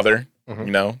father,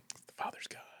 the father's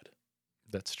God.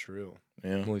 That's true.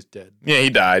 Yeah. Well, he's dead. Yeah, he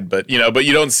died, but you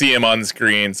don't see him on the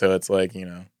screen, so it's like,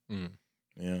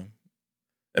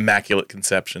 immaculate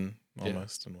conception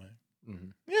almost in a way.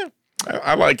 Yeah.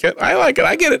 I like it. I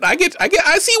get it. I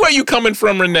see where you coming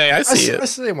from, Renee. I see it. I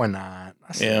say why not. Why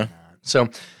not. So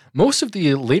most of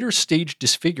the later stage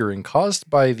disfiguring caused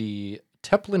by the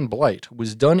Teplin blight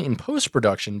was done in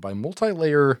post-production by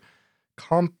multi-layer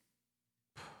compositing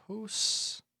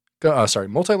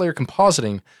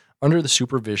under the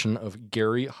supervision of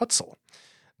Gary Hutzel.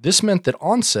 This meant that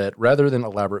on set, rather than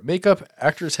elaborate makeup,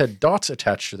 actors had dots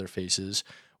attached to their faces,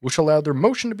 which allowed their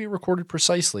motion to be recorded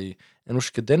precisely and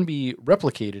which could then be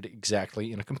replicated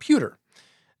exactly in a computer.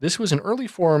 This was an early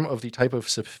form of the type of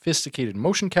sophisticated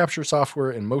motion capture software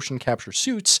and motion capture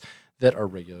suits that are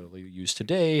regularly used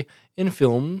today in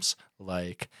films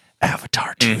like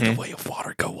Avatar 2, The Way of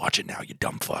Water. Go watch it now, you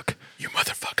dumb fuck. You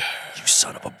motherfucker. You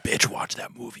son of a bitch, watch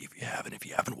that movie if you haven't. If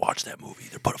you haven't watched that movie,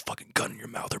 either put a fucking gun in your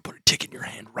mouth or put a tick in your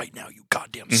hand right now, you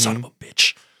goddamn son of a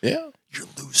bitch. Yeah. You're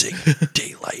losing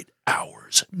daylight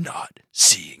hours not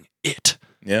seeing it.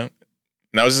 Yeah.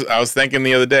 And I was thinking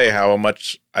the other day how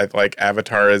much I like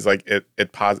Avatar is like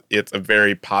it's a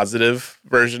very positive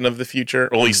version of the future.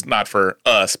 Or at least not for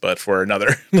us, but for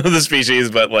another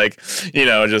species. But like,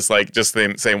 just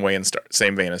the same way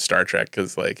same vein as Star Trek.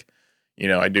 Because like,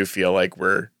 I do feel like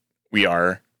we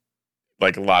are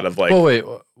like a lot of like. Oh wait,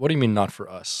 what do you mean not for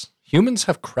us? Humans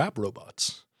have crab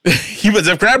robots. Humans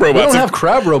have crab robots. We don't have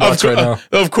crab robots right now.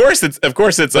 Of course it's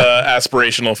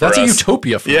aspirational for us. That's a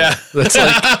utopia for me. That's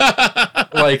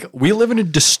like we live in a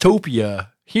dystopia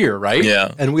here, right?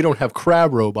 Yeah. And we don't have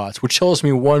crab robots, which tells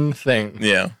me one thing.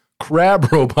 Yeah.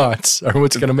 Crab robots are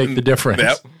what's going to make the difference.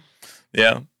 Yep.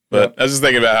 Yeah. But I was just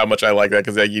thinking about how much I like that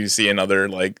because like you see in other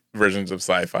like versions of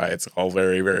sci-fi, it's all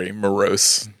very, very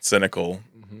morose, cynical,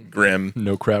 grim.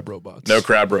 No crab robots. No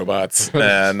crab robots.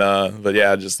 And but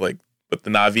yeah, just like But the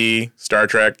Na'vi, Star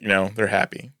Trek, they're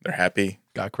happy. They're happy.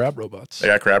 Got crab robots. They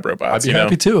got crab robots. I'd be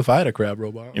happy too if I had a crab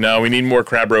robot. We need more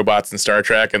crab robots in Star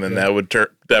Trek, and then that would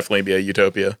definitely be a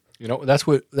utopia. That's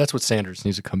what Sanders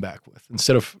needs to come back with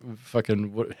instead of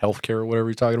fucking healthcare or whatever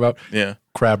you're talking about. Yeah,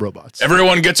 crab robots.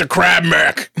 Everyone gets a crab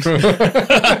mech.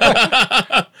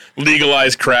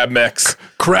 Legalize crab mechs.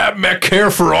 Crab mech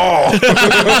care for all.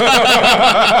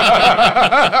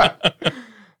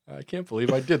 I can't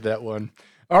believe I did that one.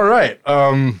 All right.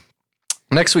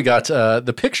 Next, we got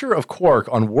the picture of Quark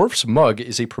on Worf's mug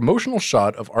is a promotional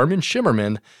shot of Armin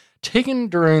Shimmerman taken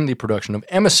during the production of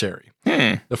Emissary,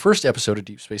 the first episode of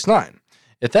Deep Space Nine.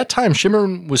 At that time,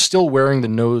 Shimmerman was still wearing the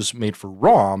nose made for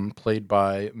Rom, played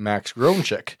by Max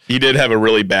Gronchik. He did have a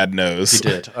really bad nose. He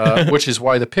did, which is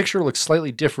why the picture looks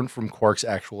slightly different from Quark's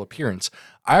actual appearance.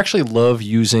 I actually love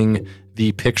using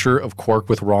the picture of Quark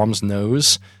with Rom's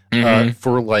nose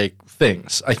for like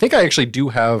things. I think I actually do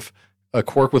have a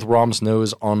Quark with Rom's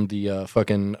nose on the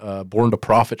fucking Born to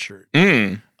Profit shirt.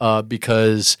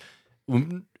 Because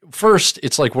first,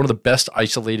 it's like one of the best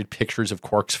isolated pictures of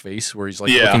Quark's face where he's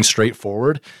like looking straight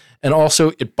forward. And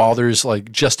also it bothers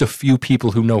like just a few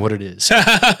people who know what it is.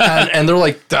 and they're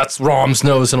like, that's Rom's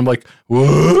nose. And I'm like,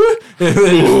 what?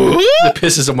 It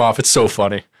pisses him off. It's so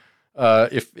funny.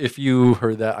 If you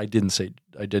heard that, I didn't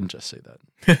just say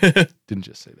that. Didn't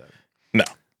just say that. No.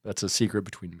 That's a secret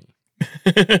between me.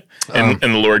 and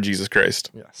the Lord Jesus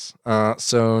Christ. Yes.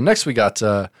 So next we got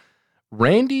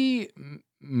Randy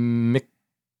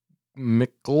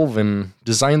McGolvin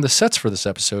designed the sets for this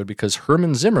episode because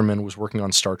Herman Zimmerman was working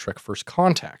on Star Trek First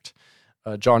Contact.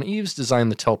 John Eves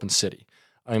designed the Telpin City.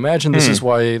 I imagine this is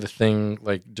why the thing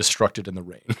like destructed in the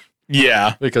rain.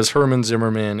 Yeah. Because Herman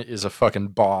Zimmerman is a fucking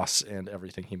boss and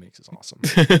everything he makes is awesome.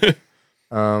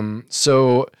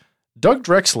 So Doug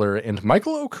Drexler and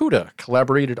Michael Okuda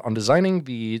collaborated on designing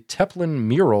the Teplin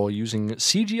mural using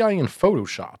CGI and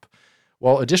Photoshop,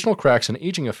 while additional cracks and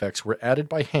aging effects were added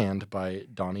by hand by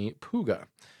Donnie Puga.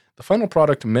 The final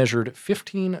product measured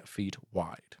 15 feet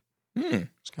wide.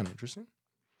 It's kind of interesting.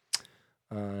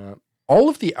 All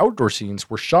of the outdoor scenes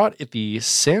were shot at the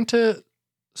Santa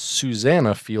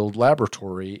Susana Field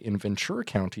Laboratory in Ventura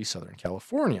County, Southern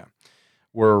California,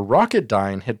 where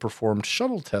Rocketdyne had performed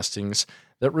shuttle testings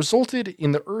that resulted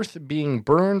in the Earth being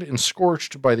burned and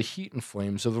scorched by the heat and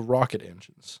flames of the rocket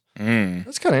engines.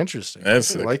 That's kind of interesting. I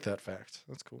like that fact.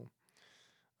 That's cool.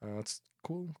 That's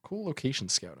cool location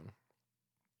scouting.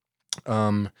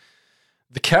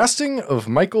 The casting of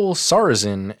Michael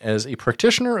Sarrazin as a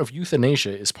practitioner of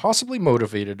euthanasia is possibly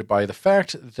motivated by the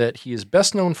fact that he is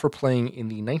best known for playing in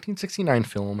the 1969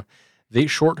 film They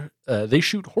Shoot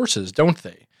Horses, Don't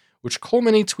They?, which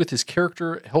culminates with his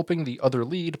character helping the other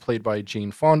lead, played by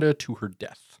Jane Fonda, to her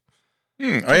death. Oh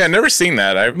yeah, I've never seen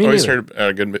that. I've always heard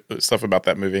good stuff about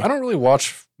that movie. I don't really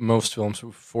watch most films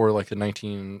before like the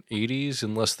 1980s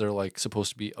unless they're like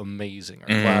supposed to be amazing or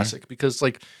classic, because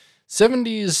like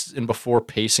 70s and before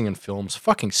pacing in films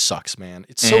fucking sucks, man.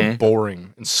 It's so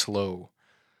boring and slow.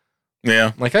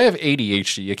 Yeah. Like I have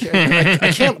ADHD.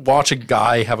 I can't watch a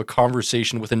guy have a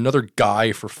conversation with another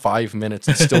guy for 5 minutes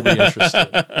and still be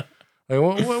interested. Like,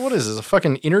 what is this? A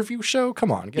fucking interview show?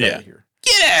 Come on, get out of here.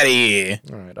 Get out of here.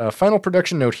 All right. Final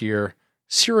production note here.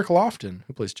 Cyril Lofton,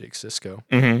 who plays Jake Sisko,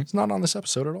 is not on this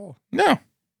episode at all. No.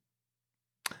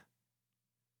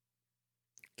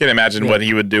 Can't imagine what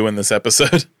he would do in this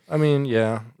episode. I mean,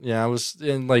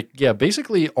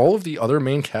 basically all of the other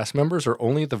main cast members are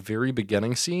only at the very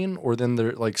beginning scene, or then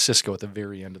they're like Sisko at the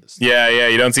very end of the scene. Yeah,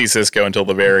 you don't see Sisko until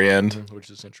the very end. Which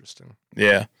is interesting.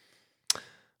 Yeah.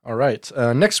 All right.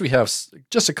 Next we have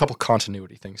just a couple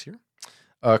continuity things here.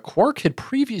 Quark had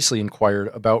previously inquired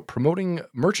about promoting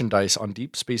merchandise on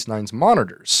Deep Space Nine's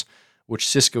monitors, which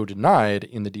Sisko denied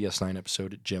in the DS9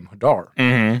 episode Jem Hadar,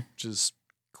 which is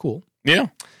cool. Yeah.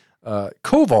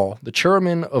 Koval, the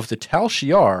chairman of the Tal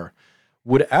Shiar,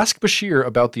 would ask Bashir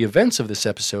about the events of this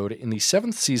episode in the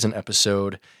 7th season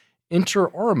episode Inter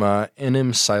Arma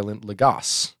Enim Silent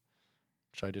Legas,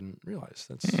 which I didn't realize.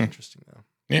 That's interesting, though.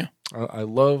 Yeah. I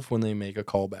love when they make a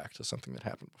callback to something that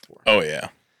happened before. Oh, yeah.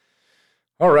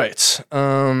 All right.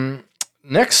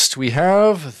 Next, we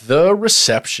have the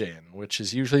reception, which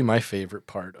is usually my favorite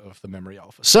part of the Memory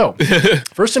Alpha. So,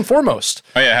 first and foremost.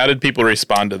 Oh, yeah. How did people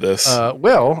respond to this?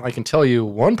 Well, I can tell you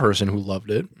one person who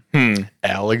loved it.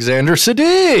 Alexander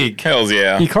Siddig. Hells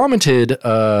yeah. He commented,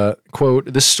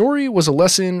 quote, "The story was a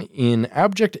lesson in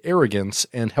abject arrogance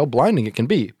and how blinding it can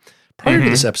be. Prior to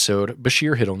this episode,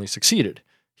 Bashir had only succeeded.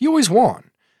 He always won.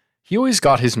 He always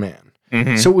got his man.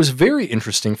 So it was very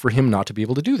interesting for him not to be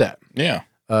able to do that." Yeah.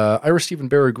 Ira Stephen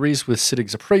Bear agrees with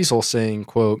Siddig's appraisal, saying,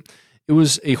 quote, "It It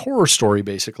was a horror story,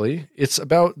 basically. It's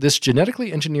about this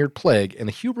genetically engineered plague and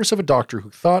the hubris of a doctor who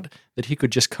thought that he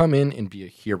could just come in and be a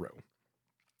hero.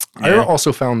 Yeah. Ira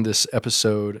also found this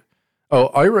episode...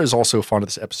 Ira is also fond of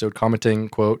this episode, commenting,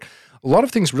 quote, "A lot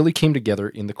of things really came together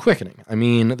in The Quickening. I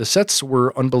mean, the sets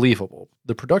were unbelievable.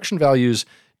 The production values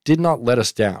did not let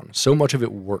us down. So much of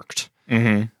it worked."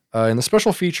 Mm-hmm. In the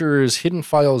special features Hidden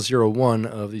File 01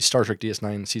 of the Star Trek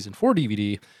DS9 Season 4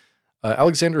 DVD,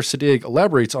 Alexander Siddig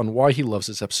elaborates on why he loves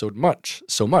this episode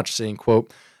so much, saying,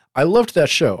 quote, "I loved that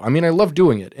show. I mean, I loved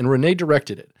doing it, and Renee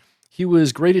directed it. He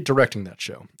was great at directing that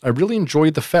show. I really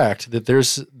enjoyed the fact that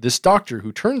there's this doctor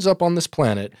who turns up on this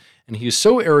planet, and he is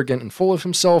so arrogant and full of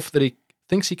himself that he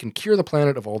thinks he can cure the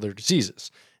planet of all their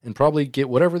diseases, and probably get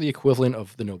whatever the equivalent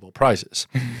of the Nobel Prizes.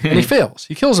 And he fails.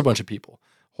 He kills a bunch of people.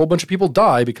 A whole bunch of people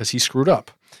die because he screwed up.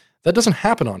 That doesn't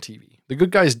happen on TV. The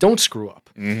good guys don't screw up.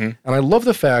 And I love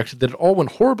the fact that it all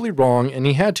went horribly wrong, and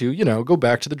he had to, go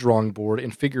back to the drawing board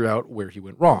and figure out where he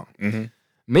went wrong.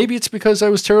 Maybe it's because I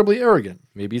was terribly arrogant.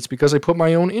 Maybe it's because I put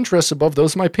my own interests above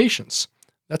those of my patients.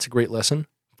 That's a great lesson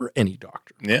for any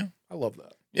doctor." Yeah. I love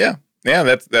that. Yeah. Yeah,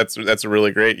 that's a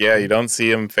really great. Yeah, you don't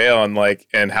see him fail,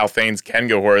 and how things can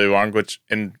go horribly wrong, which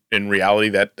in reality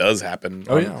that does happen.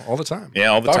 Oh yeah, all the time. Yeah,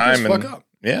 all the Doctors time. fuck up.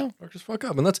 Yeah, Doctors fuck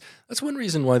up, and that's one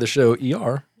reason why the show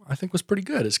ER I think was pretty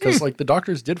good. Is because the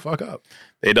doctors did fuck up.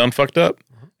 They done fucked up.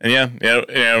 And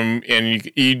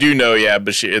and you do know,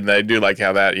 Bashir, and I do like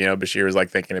how that, Bashir was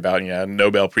like thinking about,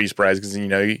 Nobel Peace Prize, because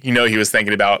he was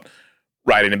thinking about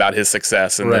writing about his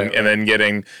success and then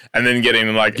getting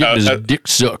like his dick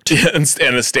sucked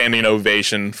and a standing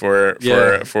ovation for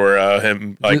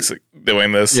him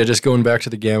doing this. Yeah, just going back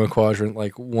to the Gamma Quadrant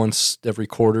like once every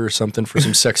quarter or something for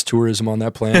some sex tourism on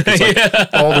that planet.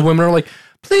 All the women are like,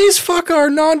 "Please fuck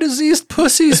our non-diseased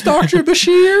pussies, Dr.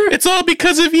 Bashir." It's all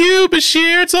because of you,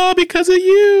 Bashir. It's all because of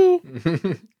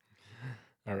you.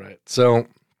 All right. So,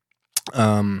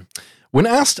 when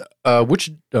asked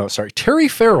Terry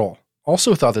Farrell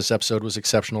also thought this episode was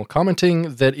exceptional,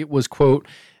 commenting that it was, quote,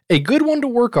 "a good one to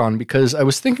work on because I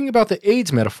was thinking about the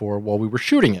AIDS metaphor while we were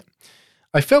shooting it.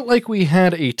 I felt like we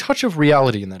had a touch of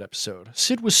reality in that episode.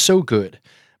 Sid was so good.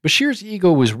 Bashir's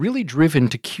ego was really driven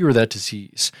to cure that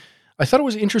disease. I thought it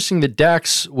was interesting that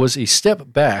Dax was a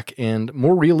step back and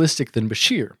more realistic than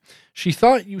Bashir. She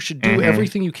thought you should do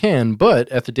everything you can, but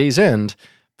at the day's end,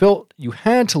 felt you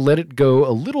had to let it go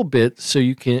a little bit so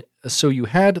you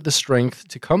had the strength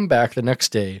to come back the next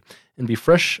day and be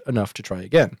fresh enough to try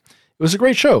again. It was a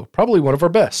great show, probably one of our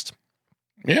best."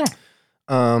 Yeah.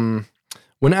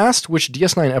 When asked which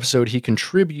DS9 episode he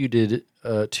contributed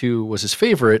to was his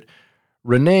favorite,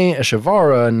 Renee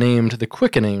Eshevara named The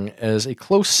Quickening as a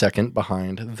close second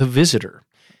behind The Visitor.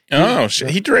 Oh,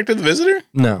 he directed The Visitor?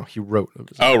 No, he wrote The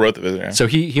Visitor. Oh, wrote The Visitor. So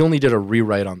he only did a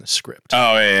rewrite on the script.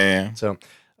 Oh, yeah. So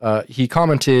he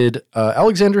commented,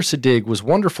 Alexander Siddig was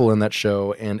wonderful in that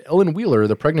show, and Ellen Wheeler,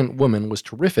 the pregnant woman, was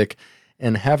terrific,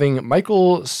 and having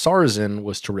Michael Sarzin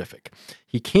was terrific.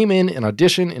 He came in and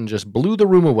auditioned and just blew the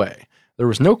room away. There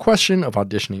was no question of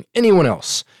auditioning anyone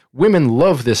else. Women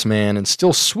love this man and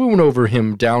still swoon over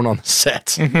him down on the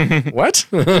set. What?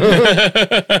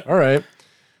 All right.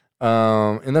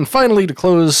 And then finally, to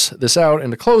close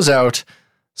out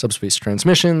Subspace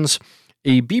Transmissions,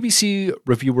 a BBC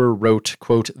reviewer wrote,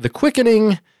 quote, "The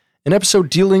Quickening, an episode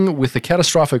dealing with the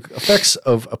catastrophic effects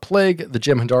of a plague the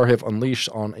Jem'Hadar have unleashed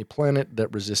on a planet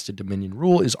that resisted Dominion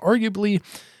rule, is arguably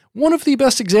one of the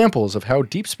best examples of how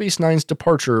Deep Space Nine's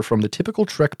departure from the typical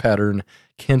Trek pattern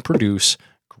can produce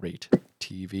great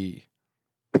TV."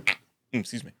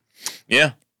 Excuse me.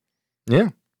 Yeah.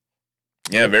 Yeah.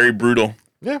 Yeah, very brutal.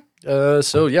 Yeah.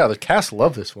 The cast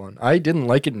loved this one. I didn't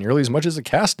like it nearly as much as the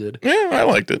cast did. Yeah, I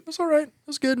liked it. It was all right. It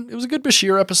was good. It was a good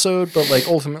Bashir episode, but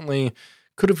ultimately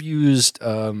could have used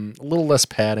a little less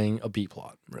padding, a B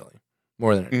plot, really,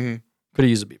 more than anything. Could have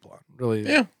used a B plot, really.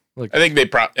 Yeah. I think the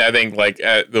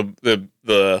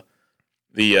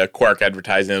Quark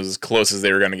advertising was as close as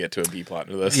they were going to get to a B plot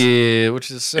to this. Yeah, which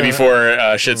is before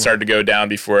shit started to go down.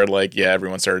 Before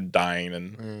everyone started dying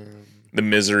and the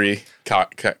misery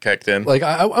kicked in.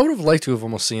 I would have liked to have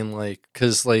almost seen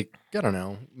because I don't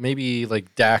know, maybe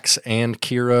Dax and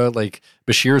Kira,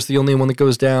 Bashir's the only one that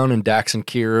goes down, and Dax and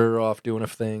Kira are off doing a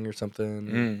thing or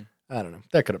something. I don't know.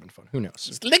 That could have been fun. Who knows?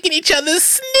 Just licking each other's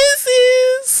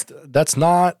snoozes. That's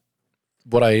not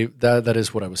what that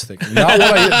is what I was thinking.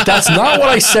 That's not what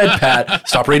I said, Pat.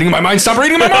 Stop reading my mind. Stop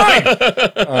reading my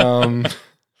mind.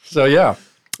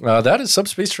 That is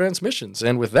Subspace Transmissions.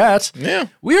 And with that,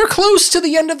 we are close to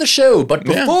the end of the show. But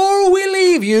before we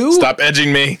leave you... Stop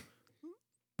edging me.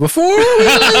 Before we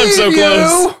leave I'm so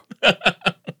close.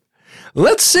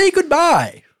 let's say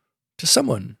goodbye to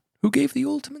someone who gave the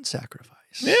ultimate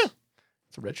sacrifice. Yeah.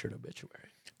 It's a red shirt obituary.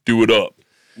 Do it up.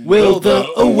 Well, the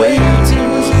away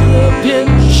team was in a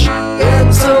pinch,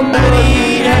 and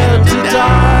somebody had to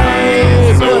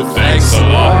die. So thanks a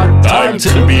lot. Time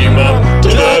to beam up to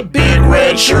the big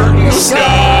red shirt in the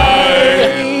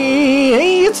sky.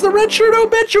 Hey, it's the red shirt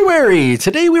obituary.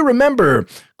 Today we remember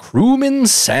Crewman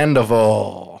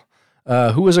Sandoval,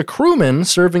 who was a crewman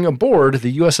serving aboard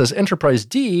the USS Enterprise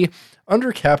D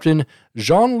under Captain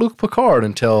Jean-Luc Picard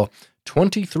until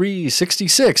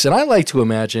 2366. And I like to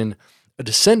imagine a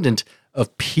descendant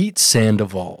of Pete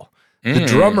Sandoval, the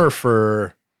drummer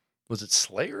for, was it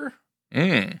Slayer?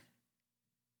 No,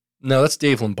 that's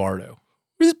Dave Lombardo.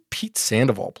 Who does Pete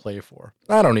Sandoval play for?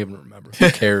 I don't even remember. Who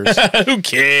cares? Who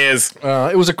cares?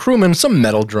 It was a crewman, some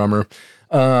metal drummer.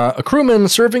 A crewman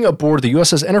serving aboard the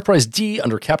USS Enterprise D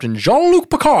under Captain Jean-Luc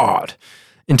Picard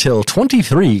until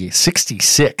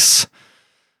 2366.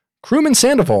 Crewman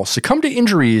Sandoval succumbed to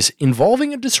injuries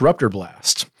involving a disruptor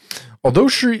blast. Although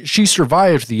she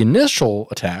survived the initial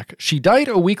attack, she died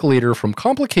a week later from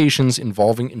complications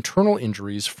involving internal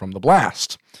injuries from the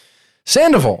blast.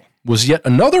 Sandoval was yet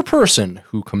another person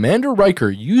who Commander Riker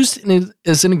used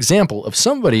as an example of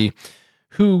somebody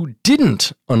who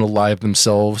didn't unalive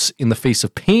themselves in the face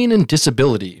of pain and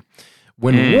disability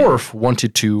when Worf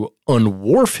wanted to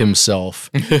unwarf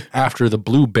himself after the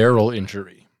Blue Barrel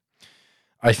injury.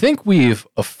 I think we've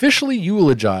officially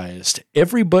eulogized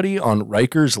everybody on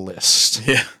Riker's list.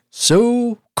 Yeah.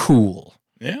 So cool.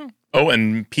 Yeah. Oh,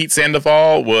 and Pete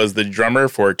Sandoval was the drummer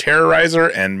for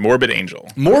Terrorizer and Morbid Angel.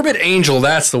 Morbid Angel,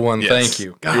 that's the one. Yes. Thank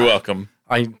you. God, You're welcome.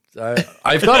 I've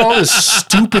got all this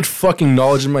stupid fucking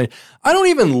knowledge in my... I don't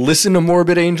even listen to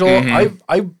Morbid Angel.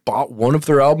 I bought one of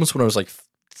their albums when I was like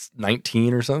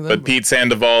 19 or something. But Pete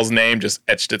Sandoval's name just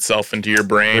etched itself into your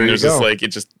brain. There's just like, it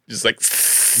just like...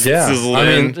 Yeah, sizzled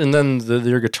I in. mean, and then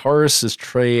their guitarist is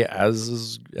Trey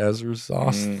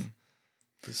Azarzos.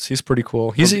 He's pretty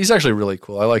cool. He's actually really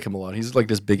cool. I like him a lot. He's like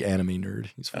this big anime nerd.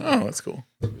 He's fun. Oh, that's cool.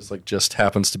 He's like just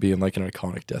happens to be in like an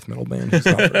iconic death metal band. He's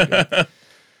not very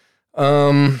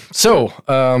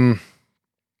good.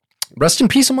 Rest in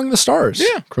peace among the stars,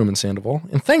 Crewman Sandoval,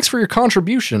 and thanks for your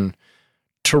contribution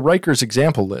to Riker's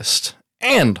example list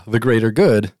and the greater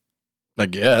good, I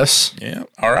guess. Yeah.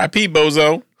 R.I.P.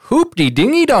 Bozo. Hoopty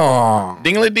dingy dong.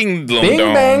 Dingly ding dong. Bing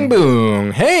bang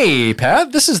boom. Hey,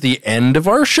 Pat, this is the end of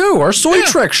our show, our Soy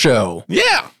Trek show.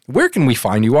 Yeah. Where can we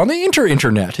find you on the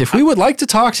internet if we would like to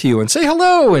talk to you and say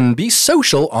hello and be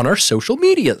social on our social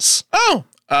medias? Oh,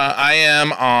 I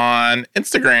am on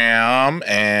Instagram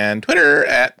and Twitter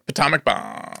at Potomac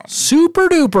Bomb. Super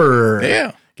duper.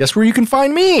 Yeah. Guess where you can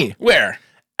find me? Where?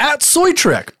 At Soy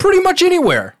Trek. Pretty much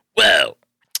anywhere. Well.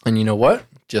 And you know what?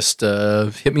 Just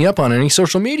hit me up on any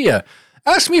social media.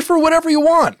 Ask me for whatever you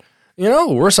want. You know,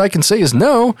 the worst I can say is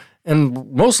no.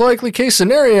 And most likely case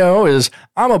scenario is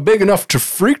I'm a big enough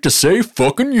freak to say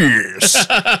fucking yes.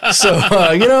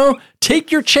 So, you know, take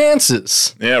your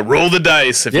chances. Yeah, roll the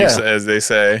dice, as they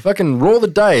say. Fucking roll the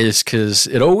dice, because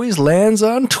it always lands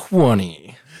on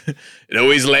 20. It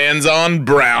always lands on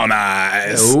brown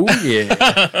eyes. Oh,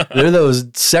 yeah. They're those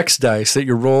sex dice that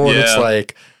you roll, and it's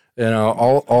like... You know,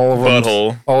 all of them.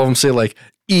 Butthole. All of them say like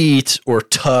eat or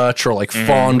touch or like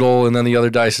fondle, and then the other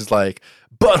dice is like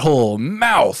butthole,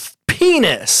 mouth,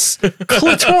 penis,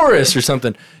 clitoris or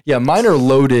something. Yeah, mine are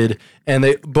loaded, and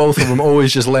both of them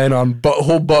always just land on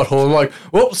butthole. I'm like,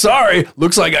 oh, sorry,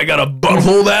 looks like I got a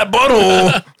butthole that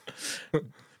butthole.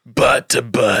 Butt to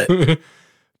butt,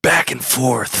 back and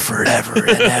forth forever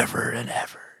and ever and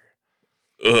ever.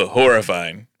 Ugh,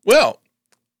 horrifying. Well.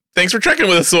 Thanks for trekking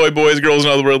with us, soy boys, girls,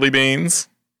 and otherworldly beans.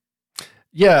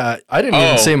 Yeah, I didn't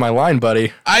even say my line,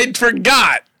 buddy. I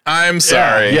forgot. I'm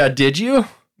sorry. Yeah, did you?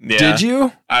 Yeah. Did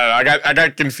you? I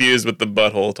got confused with the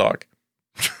butthole talk.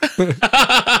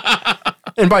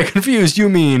 And by confused, you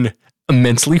mean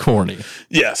immensely horny.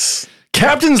 Yes.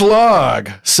 Captain's Log,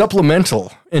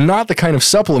 supplemental, and not the kind of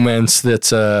supplements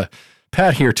that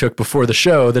Pat here took before the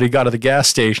show that he got at the gas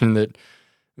station that...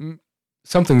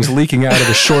 Something's leaking out of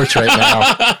his shorts right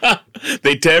now.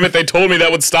 They told me that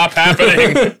would stop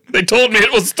happening. They told me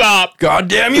it would stop. God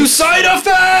damn you, side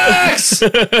effects!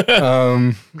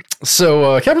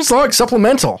 Captain's Log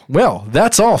supplemental. Well,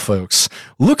 that's all, folks.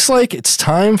 Looks like it's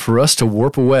time for us to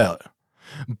warp away.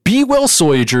 Be well,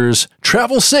 Soyagers.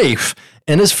 Travel safe.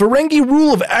 And as Ferengi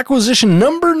rule of acquisition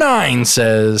number 9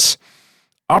 says,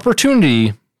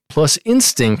 opportunity plus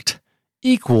instinct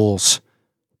equals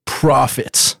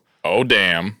profits. Oh,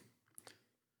 damn.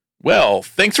 Well,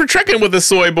 thanks for trekking with us,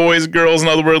 soy boys, girls, and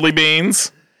otherworldly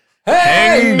beans.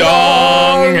 Hang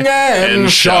dong and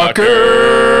shocker.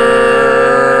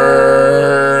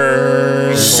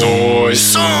 Soy,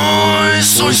 soy,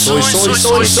 soy, soy, soy,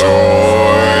 soy, soy.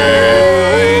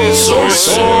 Soy,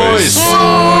 soy,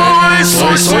 soy, soy,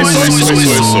 soy, soy,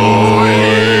 soy,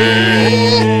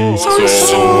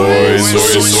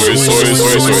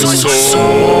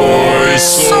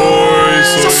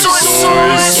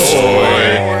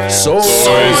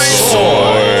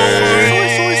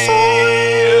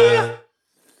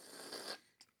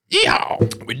 Yeah,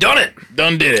 we done it.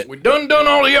 Done did it. We done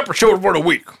all the episodes for the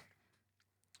week.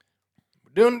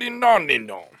 Done.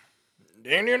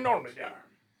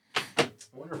 I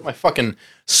wonder if my fucking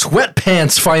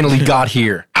sweatpants finally got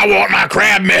here. I want my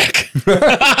crab neck.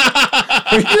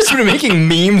 Have you just been making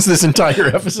memes this entire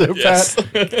episode, Yes.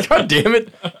 Pat? God damn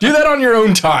it. Do that on your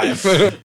own time.